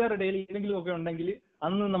നമ്മുടെ കൂട്ടുകാരുടെ ഇടയിൽ ഏതെങ്കിലും ഒക്കെ ഉണ്ടെങ്കിൽ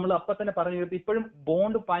അന്ന് നമ്മൾ അപ്പൊ തന്നെ പറഞ്ഞു തീർത്ത് ഇപ്പോഴും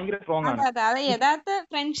ബോണ്ട് ഭയങ്കര സ്ട്രോങ് ആണ്. യഥാർത്ഥ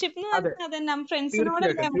ഫ്രണ്ട്ഷിപ്പ്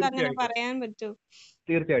ഫ്രണ്ട്സിനോടല്ലേ നമുക്ക് അങ്ങനെ പറയാൻ പറ്റൂ.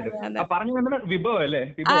 തീർച്ചയായിട്ടും പറഞ്ഞു വന്നത് വിഭവം അല്ലേ?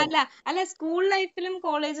 അല്ല സ്കൂൾ ലൈഫിലും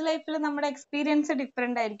കോളേജ് ലൈഫിലും നമ്മുടെ എക്സ്പീരിയൻസ്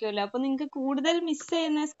ഡിഫറെന്റ് ആയിരിക്കുമല്ലോ. അപ്പൊ നിങ്ങൾക്ക് കൂടുതൽ മിസ്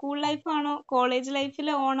ചെയ്യുന്ന സ്കൂൾ ലൈഫ് ആണോ കോളേജ്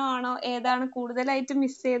ലൈഫിലെ ഓണം ആണോ? ഏതാണ് കൂടുതലായിട്ട്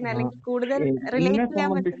മിസ് ചെയ്യുന്നത് അല്ലെങ്കിൽ കൂടുതൽ റിലേറ്റ് ചെയ്യാൻ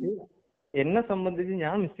പറ്റുന്നത്? എന്നെ സംബന്ധിച്ച്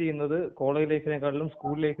ഞാൻ മിസ് ചെയ്യുന്നത് കോളേജ് ലൈഫിനെക്കാളും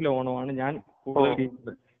സ്കൂൾ ലൈഫിലെ ഓണമാണ് ഞാൻ കൂടുതൽ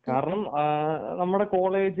ചെയ്യുന്നത്. കാരണം നമ്മുടെ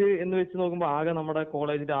കോളേജ് എന്ന് വെച്ച് നോക്കുമ്പോൾ ആകെ നമ്മുടെ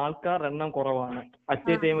കോളേജിന്റെ ആൾക്കാരുടെ എണ്ണം കുറവാണ്.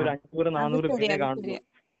 അറ്റ് എ ടൈം ഒരു 500-400 പേരെ കാണുന്നു.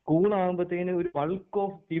 സ്കൂൾ ആകുമ്പോഴത്തേന് ഒരു ബൾക്ക്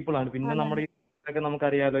ഓഫ് പീപ്പിൾ ആണ്. പിന്നെ നമ്മുടെ ഒക്കെ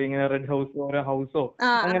നമുക്കറിയാലോ, ഇങ്ങനെ റെഡ് ഹൗസ് ഓരോ ഹൗസോ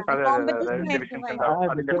അങ്ങനെ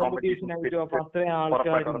കോമ്പറ്റീഷൻ ആയിട്ടും അപ്പൊ അത്രയും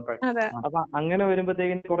ആൾക്കാരും. അപ്പൊ അങ്ങനെ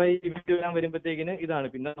വരുമ്പോഴത്തേക്കിന് കുറെ ഇവന്റ് വരാൻ വരുമ്പോഴത്തേക്കിന് ഇതാണ്.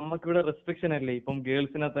 പിന്നെ നമുക്കിവിടെ റെസ്ട്രിക്ഷൻ അല്ലേ. ഇപ്പം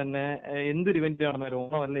ഗേൾസിനെ തന്നെ എന്തൊരു ഇവന്റ് നടന്നാലും,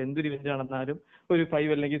 ഓണമല്ല എന്തൊരു ഇവന്റ് നടന്നാലും ഒരു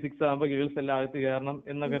 5 അല്ലെങ്കിൽ 6 ആകുമ്പോൾ ഗേൾസ് എല്ലാം അകത്ത് കയറണം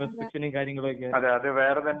എന്നൊക്കെ റെസ്ട്രിക്ഷനും കാര്യങ്ങളൊക്കെ. അത്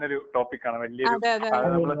വേറെ തന്നെ ഒരു ടോപ്പിക്കാണ്. വലിയൊരു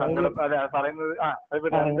പറയുന്നത്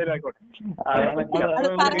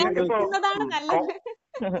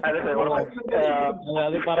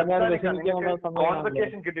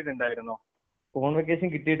കോൺവെക്കേഷൻ കിട്ടിയിട്ടുണ്ടായിരുന്നോ? കോൺവെക്കേഷൻ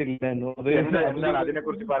കിട്ടിയിട്ടില്ലായിരുന്നു. അതിനെ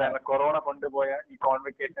കുറിച്ച് പറയാം. കൊറോണ കൊണ്ടുപോയ ഈ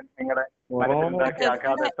കോൺവെക്കേഷൻ നിങ്ങളുടെ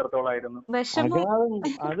എത്രത്തോളായിരുന്നു?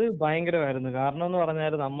 അത് ഭയങ്കരമായിരുന്നു. കാരണം എന്ന്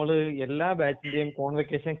പറഞ്ഞാൽ നമ്മള് എല്ലാ ബാച്ചിന്റെയും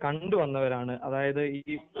കോൺവെക്കേഷൻ കണ്ടുവന്നവരാണ്. അതായത് ഈ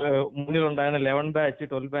മുന്നിലുണ്ടായിരുന്ന 11 ബാച്ച്,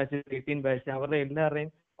 12 ബാച്ച്, 18 ബാച്ച് അവരുടെ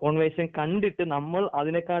എല്ലാവരുടെയും കോൺവെക്കേഷൻ കണ്ടിട്ട് നമ്മൾ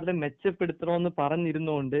അതിനെക്കാളും മെച്ചപ്പെടുത്തണമെന്ന്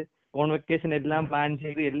പറഞ്ഞിരുന്നുകൊണ്ട് കോൺവെക്കേഷൻ എല്ലാം പ്ലാൻ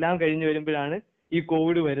ചെയ്ത് എല്ലാം കഴിഞ്ഞ് വരുമ്പോഴാണ് ഈ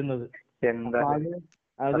കോവിഡ് വരുന്നത്.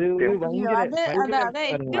 അത്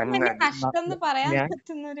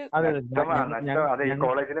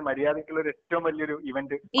കോളേജിലെ മര്യാദക്കുള്ള ഏറ്റവും വലിയൊരു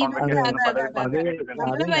ഇവന്റ്.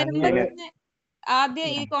 ആദ്യം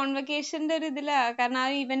ഈ കോൺവെക്കേഷന്റെ ഒരു ഇതിലാ. കാരണം ആ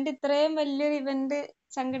ഇവന്റ് ഇത്രയും വലിയൊരു ഇവന്റ്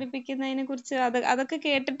സംഘടിപ്പിക്കുന്നതിനെ കുറിച്ച് അതൊക്കെ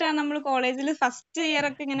കേട്ടിട്ടാണ് നമ്മൾ കോളേജിൽ ഫസ്റ്റ് ഇയർ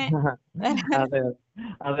ഒക്കെ ഇങ്ങനെ.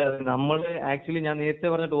 അതെ നമ്മള് ആക്ച്വലി ഞാൻ നേരത്തെ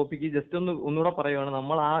പറഞ്ഞ ടോപ്പിക്ക് ജസ്റ്റ് ഒന്നുകൂടെ പറയുവാണ്.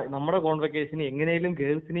 നമ്മുടെ കോൺവെക്കേഷന് എങ്ങനെയും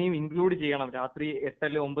ഗേൾസിനെയും ഇൻക്ലൂഡ് ചെയ്യണം. രാത്രി 8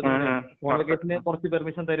 അല്ലെങ്കിൽ 9 കോൺവെക്കേഷന് കുറച്ച്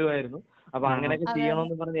പെർമിഷൻ തരുമായിരുന്നു. അപ്പൊ അങ്ങനെയൊക്കെ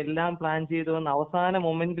ചെയ്യണമെന്ന് പറഞ്ഞ് എല്ലാം പ്ലാൻ ചെയ്ത് വന്ന അവസാന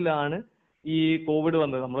മൊമെന്റിലാണ് ഈ കോവിഡ്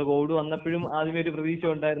വന്നത്. നമ്മൾ കോവിഡ് വന്നപ്പോഴും ആദ്യമേ ഒരു പ്രതീക്ഷ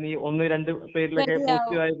ഉണ്ടായിരുന്നു. ഈ 1-2 പേരിലൊക്കെ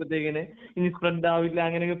പോസിറ്റീവ് ആയപ്പോഴത്തേക്കിന് ഇനി സ്പ്രെഡ് ആവില്ല,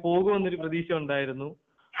 അങ്ങനെയൊക്കെ പോകുമെന്നൊരു പ്രതീക്ഷ ഉണ്ടായിരുന്നു.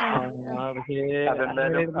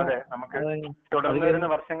 നമുക്ക് തുടർന്ന് വരുന്ന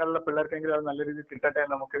വർഷങ്ങളിലെ പിള്ളേർക്കെങ്കിലും അത് നല്ല രീതിയിൽ കിട്ടട്ടെ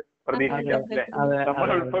നമുക്ക് പ്രതീക്ഷിക്കാം. നമ്മൾ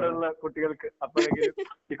ഉൾപ്പെടെയുള്ള കുട്ടികൾക്ക് അപ്പോഴെങ്കിലും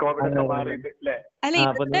ഈ കോവിഡ് മാറിയിട്ട് അല്ലേ?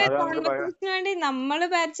 വേണ്ടി നമ്മള്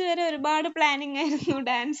ബാച്ച് വരെ ഒരുപാട് പ്ലാനിങ് ആയിരുന്നു.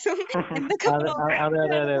 ഡാൻസും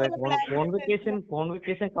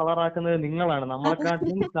കോൺവെക്കേഷൻ കളറാക്കുന്നത് നിങ്ങളാണ്.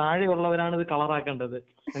 നമ്മളെക്കാട്ടിലും താഴെയുള്ളവരാണ് ഇത് കളറാക്കേണ്ടത്.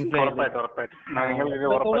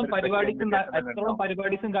 എത്രത്തോളം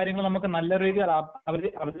പരിപാടീസും കാര്യങ്ങളും നമുക്ക് നല്ല രീതിയിൽ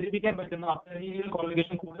അവതരിപ്പിക്കാൻ പറ്റുന്ന അത്ര രീതിയിൽ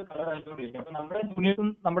കോൺവെക്കേഷൻ കൂടുതൽ കളറായിക്കൊണ്ടിരിക്കും. അപ്പൊ നമ്മുടെ ജൂനിയേഴ്സും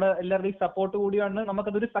നമ്മുടെ എല്ലാവരുടെയും സപ്പോർട്ട് കൂടിയാണ്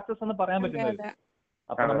നമുക്കതൊരു സക്സസ് എന്ന് പറയാൻ പറ്റുന്നത്.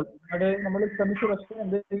 അപ്പൊ നമ്മൾ ശ്രമിച്ചു. പക്ഷേ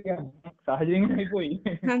എന്ത് ചെയ്യാം, സാഹചര്യങ്ങളായി പോയി.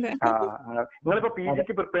 നിങ്ങളിപ്പോ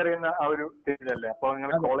PGക്ക് പ്രിപ്പയർ ചെയ്യുന്ന ആ ഒരു ഇതിലല്ലേ? അപ്പൊ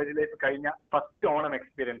നിങ്ങൾ കോളേജ് ലൈഫ് കഴിഞ്ഞ ഫസ്റ്റ് ഓണം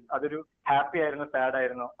എക്സ്പീരിയൻസ് അതൊരു ഹാപ്പി ആയിരുന്നോ സാഡ്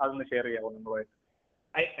ആയിരുന്നോ? അതൊന്ന് ഷെയർ ചെയ്യാമോ നിങ്ങളുമായിട്ട്?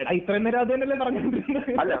 ഇത്രയും നേരം അത് തന്നെയല്ലേ പറഞ്ഞിട്ടുണ്ട്.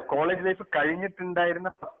 അല്ല, കോളേജ് ലൈഫ് കഴിഞ്ഞിട്ടുണ്ടായിരുന്ന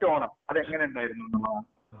ഫസ്റ്റ് ഓണം അതെങ്ങനെ ഉണ്ടായിരുന്നു?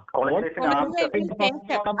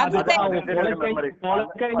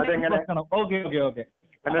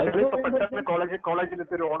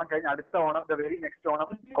 കോളേജിലത്തെ ഒരു ഓണം കഴിഞ്ഞ അടുത്ത ഓണം വെരി നെക്സ്റ്റ് ഓണം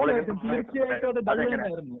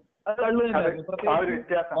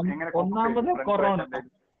ഒന്നാമത് കൊറോണ.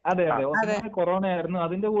 അതെ കൊറോണ ആയിരുന്നു.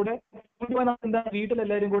 അതിന്റെ കൂടെ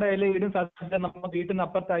വീട്ടിലെല്ലാരും കൂടെ ഇടും സാധ്യത നമ്മൾ വീട്ടിൽ നിന്ന്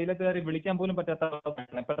അപ്പുറത്തെ അയലത്തുകാരെ വിളിക്കാൻ പോലും പറ്റാത്ത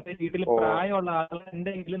അവസ്ഥയാണ്. ഇപ്പോഴത്തെ വീട്ടിൽ പ്രായമുള്ള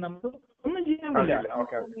ആളുണ്ടെങ്കിലും നമുക്ക് ഒന്നും ചെയ്യാൻ പറ്റില്ല.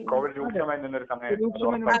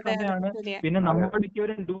 സമയമാണ്. പിന്നെ നമ്മുടെ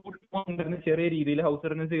ഡ്യൂട്ടി പോകാൻ ചെറിയ രീതിയിൽ ഹൗസ്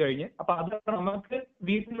സർവീസ് കഴിഞ്ഞ്. അപ്പൊ അതൊക്കെ നമുക്ക്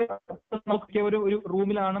വീട്ടില് നോക്കിയ ഒരു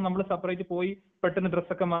റൂമിലാണ് നമ്മൾ സെപ്പറേറ്റ് പോയി പെട്ടെന്ന്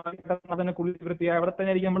ഡ്രസ്സൊക്കെ മാറി അതിനെ കുളിച്ച് വൃത്തിയായി അവിടെ തന്നെ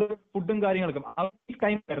ആയിരിക്കും നമ്മള് ഫുഡും കാര്യങ്ങളൊക്കെ. ആ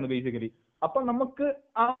ടൈം ആയിരുന്നു ബേസിക്കലി. അപ്പൊ നമുക്ക്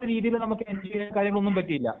ആ രീതിയിൽ നമുക്ക് എൻജോയ് ചെയ്യാൻ കാര്യങ്ങളൊന്നും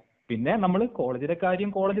പറ്റിയില്ല. പിന്നെ നമ്മൾ കോളേജിലെ കാര്യം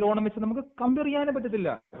കോളേജിൽ ഓണം വെച്ച് നമുക്ക് കമ്പയർ ചെയ്യാനേ പറ്റത്തില്ല.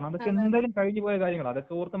 കാരണം അതൊക്കെ എന്തായാലും കഴിഞ്ഞു പോയ കാര്യങ്ങൾ.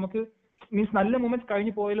 അതൊക്കെ ഓർത്ത് നമുക്ക് മീൻസ് നല്ല മൊമെന്റ്സ്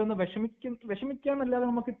കഴിഞ്ഞു പോയാലോ എന്ന് വിഷമിക്കാന്നല്ലാതെ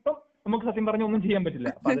നമുക്ക് സത്യം പറഞ്ഞ ഒന്നും ചെയ്യാൻ പറ്റില്ല.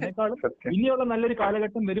 അപ്പൊ അതിനേക്കാളും ഇനിയുള്ള നല്ലൊരു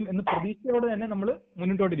കാലഘട്ടം വരും എന്ന് പ്രതീക്ഷയോടെ തന്നെ നമ്മൾ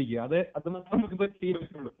മുന്നോട്ടിരിക്കുക. അത് നമുക്കിപ്പോ ചെയ്യാൻ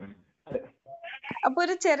പറ്റുള്ളൂ. അപ്പൊ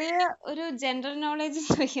ഒരു ചെറിയ ഒരു ജനറൽ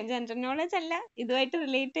നോളേജ് അല്ല, ഇതുമായിട്ട്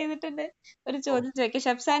റിലേറ്റ് ചെയ്തിട്ടുണ്ട് ഒരു ചോദ്യം ചോദിക്കാം.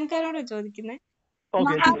 ഷബ്സാൻകാരോട് ചോദിക്കുന്നത്,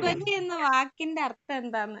 മഹാബലി എന്ന വാക്കിന്റെ അർത്ഥം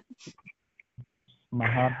എന്താന്ന്?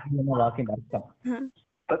 മഹാബലി എന്ന വാക്കിന്റെ അർത്ഥം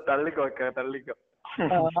തള്ളിക്കോ.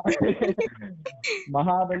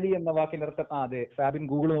 മഹാബലി എന്ന വാക്കിന്റെ അർത്ഥം അതെ ഫാബിൻ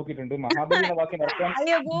ഗൂഗിൾ നോക്കിയിട്ടുണ്ട്. മഹാബലി എന്ന വാക്കിന്റെ അർത്ഥം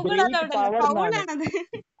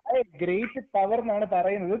ഗ്രേറ്റ് പവർ എന്നാണ്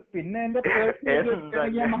പറയുന്നത്. പിന്നെ എന്റെ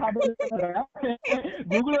പേഴ്സണൽ മഹാബലി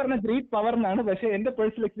ഗൂഗിൾ പറഞ്ഞ ഗ്രേറ്റ് പവർ എന്നാണ്. പക്ഷെ എന്റെ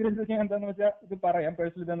പേഴ്സണൽ എക്സ്പീരിയൻസ് വെച്ചാൽ എന്താന്ന് വെച്ചാൽ ഇത് പറയാം.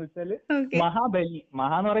 പേഴ്സണൽ എന്താന്ന് വെച്ചാൽ മഹാബലി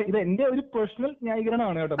എന്ന് പറയുന്നത് ഇത് എന്റെ ഒരു പേഴ്സണൽ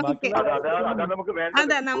ന്യായീകരണമാണ് കേട്ടോ.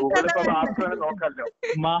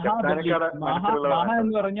 മഹാ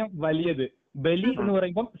എന്ന് പറഞ്ഞ വലിയത്, ബലി എന്ന്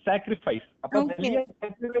പറയുമ്പോൾ സാക്രിഫൈസ്. അപ്പൊ ബലിയെ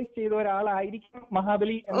സാക്രിഫൈസ് ചെയ്ത ഒരാളായിരിക്കും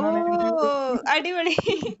മഹാബലി എന്നാണ്. അടിപൊളി.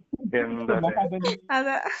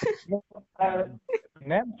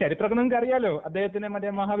 പിന്നെ ചരിത്രമൊക്കെ നിങ്ങൾക്ക് അറിയാലോ. അദ്ദേഹത്തിന്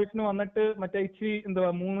മറ്റേ മഹാവിഷ്ണു വന്നിട്ട് മറ്റേ ഇച്ചിരി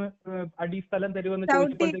എന്തുവാ 3 അടി സ്ഥലം തരുമെന്ന്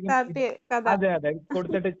ചോദിച്ചപ്പോഴത്തേക്കും അതെ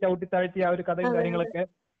കൊടുത്തിട്ട് ചവിട്ടി താഴ്ത്തിയ ആ ഒരു കഥയും കാര്യങ്ങളൊക്കെ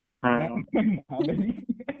മഹാബലി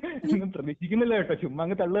ഒന്നും പ്രതീക്ഷിക്കുന്നില്ല കേട്ടോ. ചുമ്മാ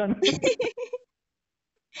അങ്ങ് തള്ളുകയാണ്.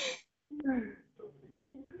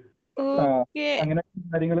 അങ്ങനെ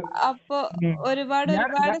കാര്യങ്ങള്. അപ്പൊ ഒരുപാട്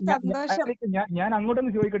സന്തോഷം. ഞാൻ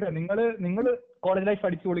അങ്ങോട്ടൊന്ന് ചോദിക്കട്ടെ, നിങ്ങള് കോളേജ് ലൈഫ്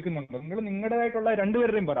അടിച്ചു പൊളിക്കുന്നുണ്ടോ? നിങ്ങൾ നിങ്ങളുടേതായിട്ടുള്ള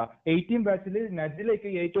രണ്ടുപേരുടെയും പറ. 18 ബാച്ചിൽ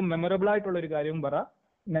നജിലേക്ക് ഏറ്റവും മെമ്മറബിൾ ആയിട്ടുള്ള ഒരു കാര്യം പറ.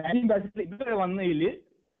 19 ബാച്ചിൽ ഇതുവരെ വന്നതിൽ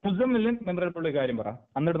മുസമ്മിലും മെമ്മറബിൾ ഒരു കാര്യം പറ.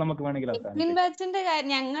 എന്നിട്ട് നമുക്ക് വേണമെങ്കിൽ ബാച്ചിന്റെ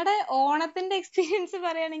ഞങ്ങളുടെ ഓണത്തിന്റെ എക്സ്പീരിയൻസ്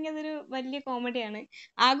പറയുകയാണെങ്കിൽ അതൊരു വലിയ കോമഡിയാണ്.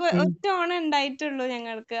 ആകെ ഒറ്റ ഓണം ഉണ്ടായിട്ടുള്ളൂ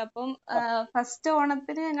ഞങ്ങൾക്ക്. അപ്പം ഫസ്റ്റ്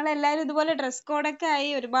ഓണത്തിന് ഞങ്ങൾ എല്ലാവരും ഇതുപോലെ ഡ്രസ് കോഡൊക്കെ ആയി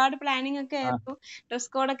ഒരുപാട് പ്ലാനിങ് ഒക്കെ ആയിരുന്നു. ഡ്രസ്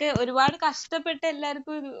കോഡൊക്കെ ഒരുപാട് കഷ്ടപ്പെട്ട്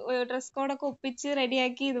എല്ലാവർക്കും ഡ്രസ് കോഡൊക്കെ ഒപ്പിച്ച്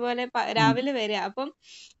റെഡിയാക്കി ഇതുപോലെ രാവിലെ വരിക. അപ്പം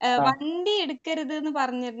വണ്ടി എടുക്കരുത് എന്ന്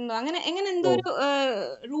പറഞ്ഞിരുന്നു. അങ്ങനെ എന്തോ ഒരു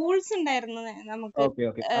റൂൾസ് ഉണ്ടായിരുന്നു നമുക്ക്.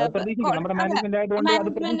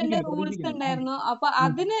 റൂൾസ് ഉണ്ടായിരുന്നു. അപ്പൊ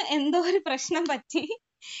അതിന് എന്തോ ഒരു പ്രശ്നം പറ്റി.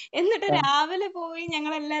 എന്നിട്ട് രാവിലെ പോയി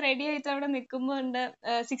ഞങ്ങളെല്ലാം റെഡി ആയിട്ട് അവിടെ നിൽക്കുമ്പോ ഉണ്ട്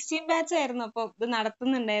 16 ബാച്ച് ആയിരുന്നു അപ്പൊ ഇത്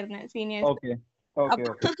നടത്തുന്നുണ്ടായിരുന്നു സീനിയേഴ്സ്.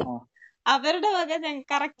 അവരുടെ വക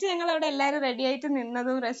കറക്റ്റ് ഞങ്ങൾ അവിടെ എല്ലാരും റെഡി ആയിട്ട്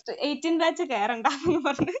നിന്നതും 18 ബാച്ച് കയറണ്ടെന്ന്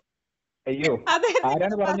പറഞ്ഞു.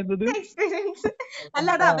 എക്സ്പീരിയൻസ് അല്ല,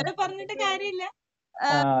 അത് അവരെ പറഞ്ഞിട്ട് കാര്യമില്ല.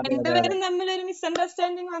 രണ്ടുപേരും തമ്മിൽ ഒരു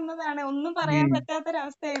മിസ്അണ്ടർസ്റ്റാൻഡിങ് വന്നതാണ്. ഒന്നും പറയാൻ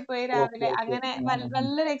പറ്റാത്തൊരവസ്ഥയായി പോയി രാവിലെ. അങ്ങനെ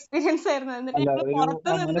നല്ലൊരു എക്സ്പീരിയൻസ് ആയിരുന്നു. എന്നിട്ട്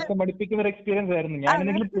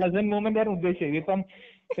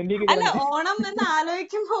അല്ല, ഓണം എന്ന്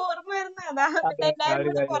ആലോചിക്കുമ്പോ ഓർമ്മ വരുന്ന അതാണ്. എല്ലാവരും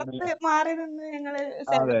കൂടെ പുറത്ത് മാറി നിന്ന് ഞങ്ങള്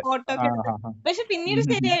ഫോട്ടോ ഒക്കെ എടുത്തു. പക്ഷെ പിന്നീട്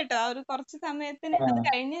ശരിയായിട്ടോ. ആ ഒരു കുറച്ച് സമയത്തിന് അത്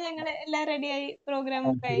കഴിഞ്ഞ് ഞങ്ങള് എല്ലാം റെഡിയായി, പ്രോഗ്രാം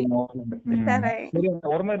ഒക്കെ ആയി.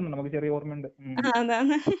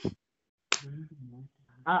 അതാണ്.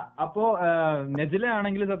 അപ്പോ നജില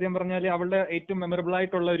ആണെങ്കിൽ സത്യം പറഞ്ഞാല് അവളുടെ ഏറ്റവും മെമ്മറബിൾ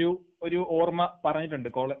ആയിട്ടുള്ള ഒരു ഓർമ്മ പറഞ്ഞിട്ടുണ്ട്.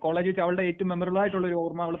 കോളേജ് വെച്ച് അവളുടെ ഏറ്റവും മെമ്മറബിൾ ആയിട്ടുള്ള ഒരു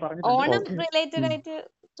ഓർമ്മ അവള് പറഞ്ഞിട്ടുണ്ട്. ഓണം റിലേറ്റഡ് ആയിട്ട്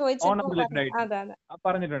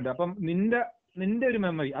പറഞ്ഞിട്ടുണ്ട്. അപ്പം നിന്റെ ഒരു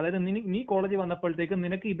മെമ്മറി, അതായത് നീ കോളേജിൽ വന്നപ്പോഴത്തേക്ക്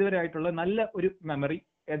നിനക്ക് ഇതുവരെ ആയിട്ടുള്ള നല്ല ഒരു മെമ്മറി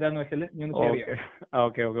ഏതാന്ന് വെച്ചാൽ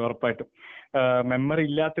ഓക്കെ ഉറപ്പായിട്ടും. മെമ്മറി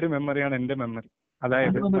ഇല്ലാത്തൊരു മെമ്മറിയാണ് എന്റെ മെമ്മറി.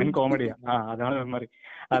 അതായത് വൻ കോമഡിയാ. അതാണ് മെമ്മറി.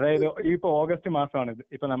 അതായത് ഇപ്പൊ ഓഗസ്റ്റ് മാസമാണ് ഇത്.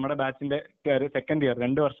 ഇപ്പൊ നമ്മുടെ ബാച്ചിന്റെ സെക്കൻഡ് ഇയർ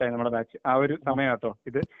 2 വർഷമായി നമ്മുടെ ബാച്ച്. ആ ഒരു സമയം കേട്ടോ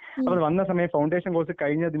ഇത്. അപ്പൊ വന്ന സമയം ഫൗണ്ടേഷൻ കോഴ്സ്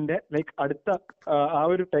കഴിഞ്ഞതിന്റെ അടുത്ത ആ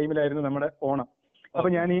ഒരു ടൈമിലായിരുന്നു നമ്മുടെ ഓണം. അപ്പൊ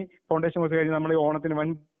ഞാൻ ഈ ഫൗണ്ടേഷൻ കോഴ്സ് കഴിഞ്ഞ് നമ്മൾ ഈ ഓണത്തിന് വൻ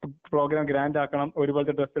പ്രോഗ്രാം ഗ്രാൻഡ് ആക്കണം,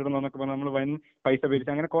 ഒരുപോലത്തെ ഡ്രസ് ഇടണം എന്നൊക്കെ പറഞ്ഞ് നമ്മൾ വൻ പൈസ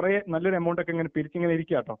പിരിച്ച് അങ്ങനെ കുറെ നല്ലൊരു എമൗണ്ട് ഒക്കെ ഇങ്ങനെ പിരിച്ചിങ്ങനെ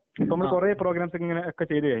ഇരിക്കുക കേട്ടോ. അപ്പൊ നമ്മൾ കുറെ പ്രോഗ്രാംസ് ഇങ്ങനെ ഒക്കെ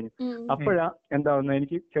ചെയ്ത് കഴിഞ്ഞു. അപ്പോഴാ എന്താവുന്നത്,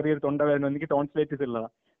 എനിക്ക് ചെറിയൊരു തൊണ്ടവേദന, എനിക്ക് ടോൺസിലൈറ്റിസ് ഉള്ളതാണ്.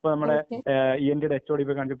 അപ്പൊ നമ്മുടെ ENT HOD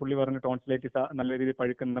പോയി കാണിച്ച് പുള്ളി പറഞ്ഞു ടോൺസിലൈറ്റിസ് നല്ല രീതിയിൽ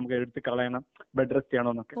പഴുക്കുന്നു, നമുക്ക് എടുത്ത് കളയണം, ബെഡ് റെസ്റ്റ്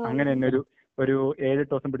ചെയ്യണമെന്നൊക്കെ. അങ്ങനെ തന്നെ ഒരു 7-8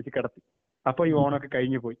 ദിവസം പിടിച്ച് കിടത്തി. അപ്പൊ ഈ ഓണമൊക്കെ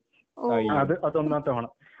കഴിഞ്ഞു പോയി. അതൊന്നാമത്തെ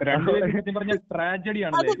ഓണം.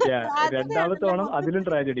 ട്രാജഡിയാണ്. രണ്ടാമത്തെ ഓണം അതിലും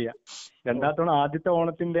ട്രാജഡിയാ. രണ്ടാമത്തെ ഓണം ആദ്യത്തെ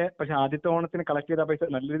ഓണത്തിന് കളക്ട് ചെയ്ത പൈസ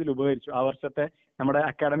നല്ല രീതിയിൽ ഉപകരിച്ചു. ആ വർഷത്തെ നമ്മുടെ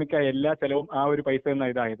അക്കാഡമിക്കായ എല്ലാ ചെലവും ആ ഒരു പൈസ എന്നാ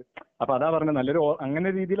ഇതായത്. അപ്പൊ അതാ പറഞ്ഞത്, നല്ലൊരു അങ്ങനെ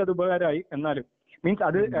രീതിയിൽ അത് ഉപകാരമായി. എന്നാലും മീൻസ്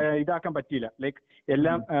അത് ഇതാക്കാൻ പറ്റിയില്ല. ലൈക്ക്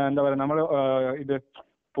എല്ലാം എന്താ പറയാ, നമ്മള് ഇത്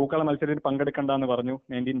പൂക്കള മത്സരത്തിൽ പങ്കെടുക്കണ്ടെന്ന് പറഞ്ഞു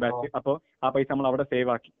 19 ബാച്ച്. അപ്പൊ ആ പൈസ നമ്മൾ അവിടെ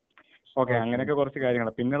സേവ് ആക്കി. ഓക്കെ, അങ്ങനെയൊക്കെ കുറച്ച് കാര്യങ്ങൾ.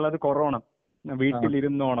 പിന്നുള്ളത് കൊറോണ,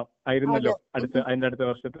 വീട്ടിലിരുന്നോണം ആയിരുന്നല്ലോ അതിന്റെ അടുത്ത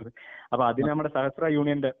വർഷത്തത്. അപ്പൊ അതിന് നമ്മുടെ സഹസ്ര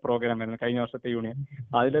യൂണിയന്റെ പ്രോഗ്രാം ആയിരുന്നു, കഴിഞ്ഞ വർഷത്തെ യൂണിയൻ.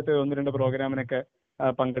 അതിലത്തെ 1-2 പ്രോഗ്രാമിനൊക്കെ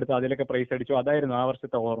പങ്കെടുത്ത് അതിലൊക്കെ പ്രൈസ് അടിച്ചു. അതായിരുന്നു ആ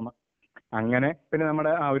വർഷത്തെ ഓർമ്മ. അങ്ങനെ പിന്നെ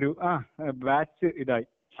നമ്മുടെ ആ ഒരു ബാച്ച് ഇതായി,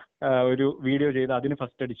 ഒരു വീഡിയോ ചെയ്ത് അതിന്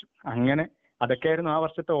ഫസ്റ്റ് അടിച്ചു. അങ്ങനെ അതൊക്കെയായിരുന്നു ആ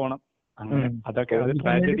വർഷത്തെ ഓണം. അങ്ങനെ അതൊക്കെ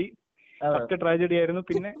ട്രാജഡി, ഫസ്റ്റ് ട്രാജഡി ആയിരുന്നു.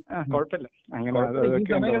 പിന്നെ കുഴപ്പമില്ല, അങ്ങനെ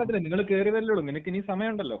നിങ്ങൾ കേറിയതല്ലേ ഉള്ളൂ, നിനക്ക് ഇനി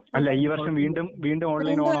സമയമുണ്ടല്ലോ. അല്ല, ഈ വർഷം വീണ്ടും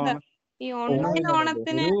ഓൺലൈൻ ഓണമാണ്.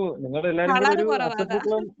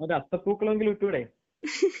 ഒരു അത്തപ്പൂക്കളമെങ്കിലും ഇട്ടൂടെ?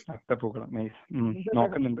 അത്തപ്പൂക്കളം നൈസ്,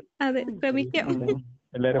 നോക്കുന്നുണ്ട്.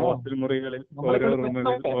 എല്ലാരും ഹോസ്റ്റൽ മുറികളിൽ ഓരോ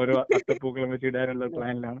റൂമുകളിൽ ഓരോ അത്തപ്പൂക്കളം വെച്ച് ഇടാനുള്ള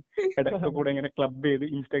പ്ലാനിലാണ്. ഇടയ്ക്ക് കൂടെ ഇങ്ങനെ ക്ലബ് ചെയ്ത്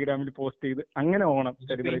ഇൻസ്റ്റാഗ്രാമിൽ പോസ്റ്റ് ചെയ്ത് അങ്ങനെ ഓണം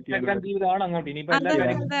സെലിബ്രേറ്റ് ചെയ്യാൻ.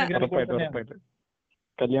 ഉറപ്പായിട്ടും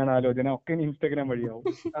കല്യാണാലോചന ഒക്കെ ഇൻസ്റ്റാഗ്രാം വഴിയാവും.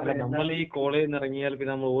 അല്ല, നമ്മൾ ഈ കോളേജിൽ നിന്ന് ഇറങ്ങിയാൽ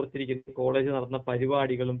പിന്നെ നമ്മൾ ഓർത്തിരിക്കുന്നത് കോളേജ് നടന്ന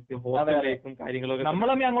പരിപാടികളും ഹോസ്റ്റലിലേക്കും കാര്യങ്ങളൊക്കെ നമ്മൾ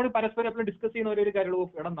തന്നെ അങ്ങോട്ട് പരസ്പരം എപ്പോഴും ഡിസ്കസ് ചെയ്യുന്ന ഒരു കാര്യമുള്ളൂ.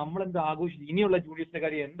 എടാ നമ്മൾ എന്താ ആഘോഷിച്ചു, ഇനിയുള്ള ജൂനിയേഴ്സിന്റെ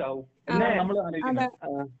കാര്യം എന്താവും നമ്മൾ ആലോചിക്കുന്നത്.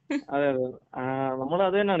 അതെ അതെ, നമ്മൾ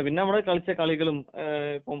അത് തന്നെയാണ്. പിന്നെ നമ്മള് കളിച്ച കളികളും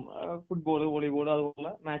ഇപ്പം ഫുട്ബോൾ, വോളിബോൾ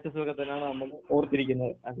അതുപോലുള്ള മാച്ചസും ഒക്കെ തന്നെയാണ് നമ്മൾ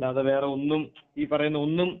ഓർത്തിരിക്കുന്നത്. അല്ലാതെ വേറെ ഒന്നും ഈ പറയുന്ന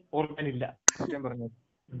ഒന്നും ഓർക്കാനില്ല സത്യം പറഞ്ഞത്.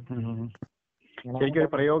 ശരിക്കും ഒരു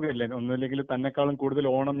പ്രയോഗമില്ല, ഒന്നുമില്ലെങ്കിൽ തന്നെക്കാളും കൂടുതൽ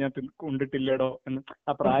ഓണം ഞാൻ കൊണ്ടിട്ടില്ലടോ എന്ന്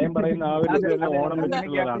ആ പ്രായം പറയുന്ന ആ ഒരു ഓണം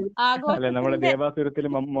വെച്ചിട്ടുള്ളതാണ്. അല്ലെ, നമ്മുടെ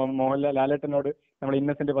ദേവാസുരത്തിലും മോഹൻലാൽ ലാലേട്ടനോട് നമ്മൾ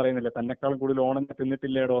ഇന്നസെന്റ് പറയുന്നില്ല തന്നെക്കാളും കൂടുതൽ ഓണം ഞാൻ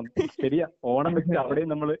തിന്നിട്ടില്ലേടോ എന്ന്. ശരിയാ, ഓണം വെച്ച് അവിടെയും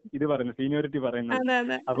നമ്മൾ ഇത് പറയുന്നു, സീനിയോറിറ്റി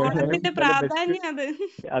പറയുന്നത്. അപ്പൊ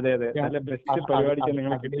അതെ അതെ, നല്ല ബെസ്റ്റ് പരിപാടിക്ക്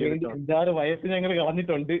നിങ്ങൾ കിട്ടിയത്. 5-6 വയസ്സ് ഞങ്ങൾ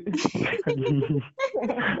കളഞ്ഞിട്ടുണ്ട്.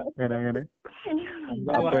 അങ്ങനെ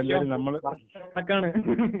അപ്പൊ എല്ലാവരും നമ്മള്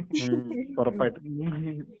ഉറപ്പായിട്ടും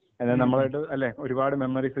നമ്മളായിട്ട് അല്ലെ ഒരുപാട്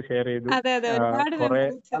മെമ്മറീസ് ഷെയർ ചെയ്തു. കുറെ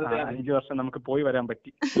 5 വർഷം നമുക്ക് പോയി വരാൻ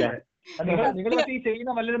പറ്റി. നിങ്ങൾ ഈ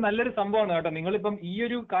ചെയ്യുന്ന നല്ലൊരു സംഭവമാണ് കേട്ടോ. നിങ്ങളിപ്പം ഈ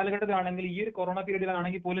ഒരു കാലഘട്ടത്തിലാണെങ്കിൽ, ഈ ഒരു കൊറോണ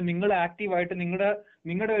പീരീഡിലാണെങ്കിൽ പോലും നിങ്ങൾ ആക്റ്റീവായിട്ട് നിങ്ങളുടെ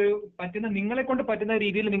ഒരു നിങ്ങളെ കൊണ്ട് പറ്റുന്ന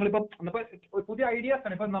രീതിയിൽ നിങ്ങളിപ്പം പുതിയ ഐഡിയാസ്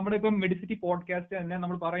ആണ്. ഇപ്പം നമ്മുടെ ഇപ്പം മെഡിസിറ്റി പോഡ്കാസ്റ്റ് തന്നെ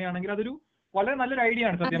നമ്മൾ പറയുകയാണെങ്കിൽ അതൊരു വളരെ നല്ലൊരു ഐഡിയ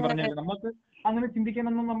ആണ് സത്യം പറഞ്ഞാൽ. നമുക്ക് അങ്ങനെ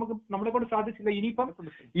ചിന്തിക്കാനൊന്നും നമ്മളെ കൊണ്ട് സാധിച്ചില്ല. ഇനിയിപ്പം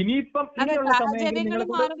ഇങ്ങനെയുള്ള സമയങ്ങളിൽ നിങ്ങളെ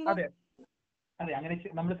കൊണ്ട് അതെ അങ്ങനെ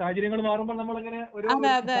നമ്മൾ സാഹചര്യങ്ങൾ മാറുമ്പോൾ നമ്മളങ്ങനെ ഒരു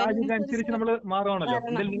സാഹചര്യം അനുസരിച്ച് നമ്മൾ മാറുകയാണല്ലോ.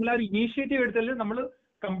 നിങ്ങൾ ആ ഒരു ഇനീഷ്യേറ്റീവ് എടുത്തതിൽ നമ്മൾ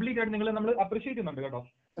കംപ്ലീറ്റ് ആയിട്ട് നമ്മൾ അപ്രീഷിയേറ്റ് ചെയ്യുന്നുണ്ട് കേട്ടോ.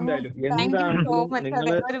 എന്തായാലും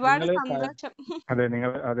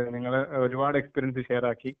അതെ നിങ്ങൾ ഒരുപാട് എക്സ്പീരിയൻസ് ഷെയർ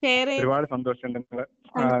ആക്കി. ഒരുപാട് സന്തോഷമുണ്ട്.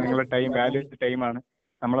 നിങ്ങളുടെ ടൈം വാല്യൂഡ് ടൈമാണ്.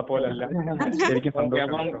 നമ്മളെ പോലല്ല, ശരിക്കും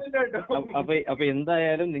സന്തോഷം. അപ്പൊ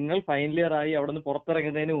എന്തായാലും നിങ്ങൾ ഫൈനൽ ഇയർ ആയി അവിടെ നിന്ന്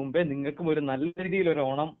പുറത്തിറങ്ങുന്നതിന് മുമ്പേ നിങ്ങൾക്കും ഒരു നല്ല രീതിയിൽ ഒരു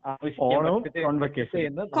ഓണം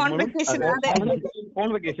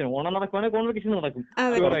കോൺവെക്കേഷൻ ഓണം നടക്കുവാണെങ്കിൽ കോൺവെക്കേഷൻ നടക്കും.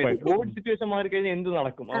 കോവിഡ് സിറ്റുവേഷൻ മാറി കഴിഞ്ഞാൽ എന്ത്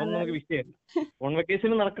നടക്കും അതൊന്നും നമുക്ക് വിഷയമല്ല.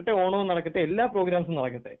 കോൺവെക്കേഷനും നടക്കട്ടെ, ഓണവും നടക്കട്ടെ, എല്ലാ പ്രോഗ്രാംസും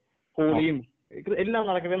നടക്കട്ടെ, ഹോളിയും എല്ലാം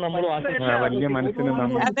നടക്കട്ടെ. നമ്മൾ വലിയ മനസ്സിന്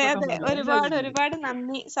ഒരുപാട്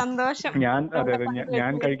നന്ദി, സന്തോഷം.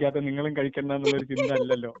 ഞാൻ കഴിക്കാത്ത നിങ്ങളും കഴിക്കണ്ട എന്നുള്ളൊരു ചിന്ത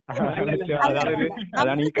അല്ലല്ലോ.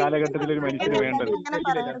 അതാണ് ഈ കാലഘട്ടത്തിൽ ഒരു മനുഷ്യന് വേണ്ടത്.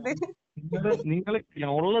 നിങ്ങൾ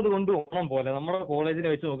ഉള്ളത് കൊണ്ട് ഓണം പോലെ നമ്മുടെ കോളേജിനെ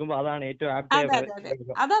വെച്ച് നോക്കുമ്പോൾ അതാണ് ഏറ്റവും ആപ്റ്റായ.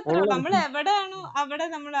 നമ്മൾ എവിടെയാണോ അവിടെ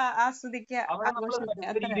നമ്മൾ ആസ്വദിക്കുക.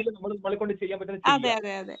 അതെ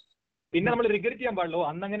അതെ അതെ. പിന്നെ നമ്മൾ റിഗ്രറ്റ് ചെയ്യാൻ പാടുള്ളൂ.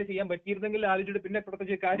 അന്ന് അങ്ങനെ ചെയ്യാൻ പറ്റിയിരുന്നെങ്കിൽ ആലോചിച്ചിട്ട് പിന്നെ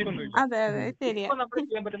പ്രത്യേകിച്ച് കാര്യമൊന്നുമില്ല. നമ്മൾ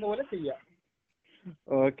ചെയ്യാൻ പറ്റുന്ന പോലെ ചെയ്യാം.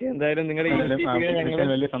 ഓക്കെ, എന്തായാലും നിങ്ങളുടെ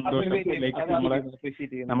വലിയ സന്തോഷം.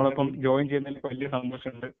 നമ്മളൊപ്പം ജോയിൻ ചെയ്യുന്നതിൽ വലിയ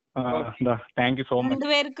സന്തോഷമുണ്ട്. Thank you so much.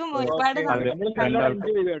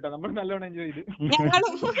 നമ്മൾ നല്ലോണം എൻജോയ് ചെയ്തു.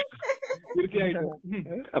 തീർച്ചയായിട്ടും.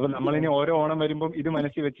 അപ്പൊ നമ്മളിനി ഓരോ ഓണം വരുമ്പോൾ ഇത്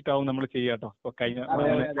മനസ്സിൽ വെച്ചിട്ടാവും നമ്മൾ ചെയ്യാട്ടോ. അപ്പൊ കഴിഞ്ഞ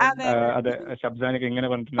അതെ ഷബ്ജാനൊക്കെ എങ്ങനെ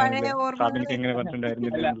പറഞ്ഞിട്ടുണ്ടായിരുന്നില്ല, ഷാബിനൊക്കെ എങ്ങനെ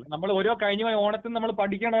പറഞ്ഞിട്ടുണ്ടായിരുന്നില്ല. നമ്മൾ ഓരോ കഴിഞ്ഞ ഓണത്തിന് നമ്മൾ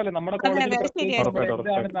പഠിക്കണമല്ലോ നമ്മുടെ കോളേജിൽ.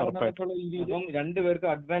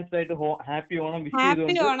 രണ്ടുപേർക്കും അഡ്വാൻസ് ആയിട്ട് ഹാപ്പി ഓണം.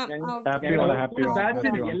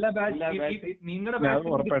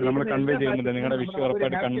 ഉറപ്പായിട്ട് നമ്മൾ കൺവേ ചെയ്യുന്നുണ്ട്, നിങ്ങളുടെ വിഷയം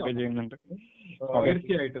ഉറപ്പായിട്ട് കൺവേ ചെയ്യുന്നുണ്ട്.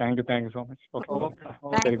 തീർച്ചയായിട്ടും. Thank you so much.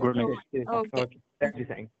 Okay, good night.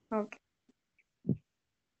 Okay.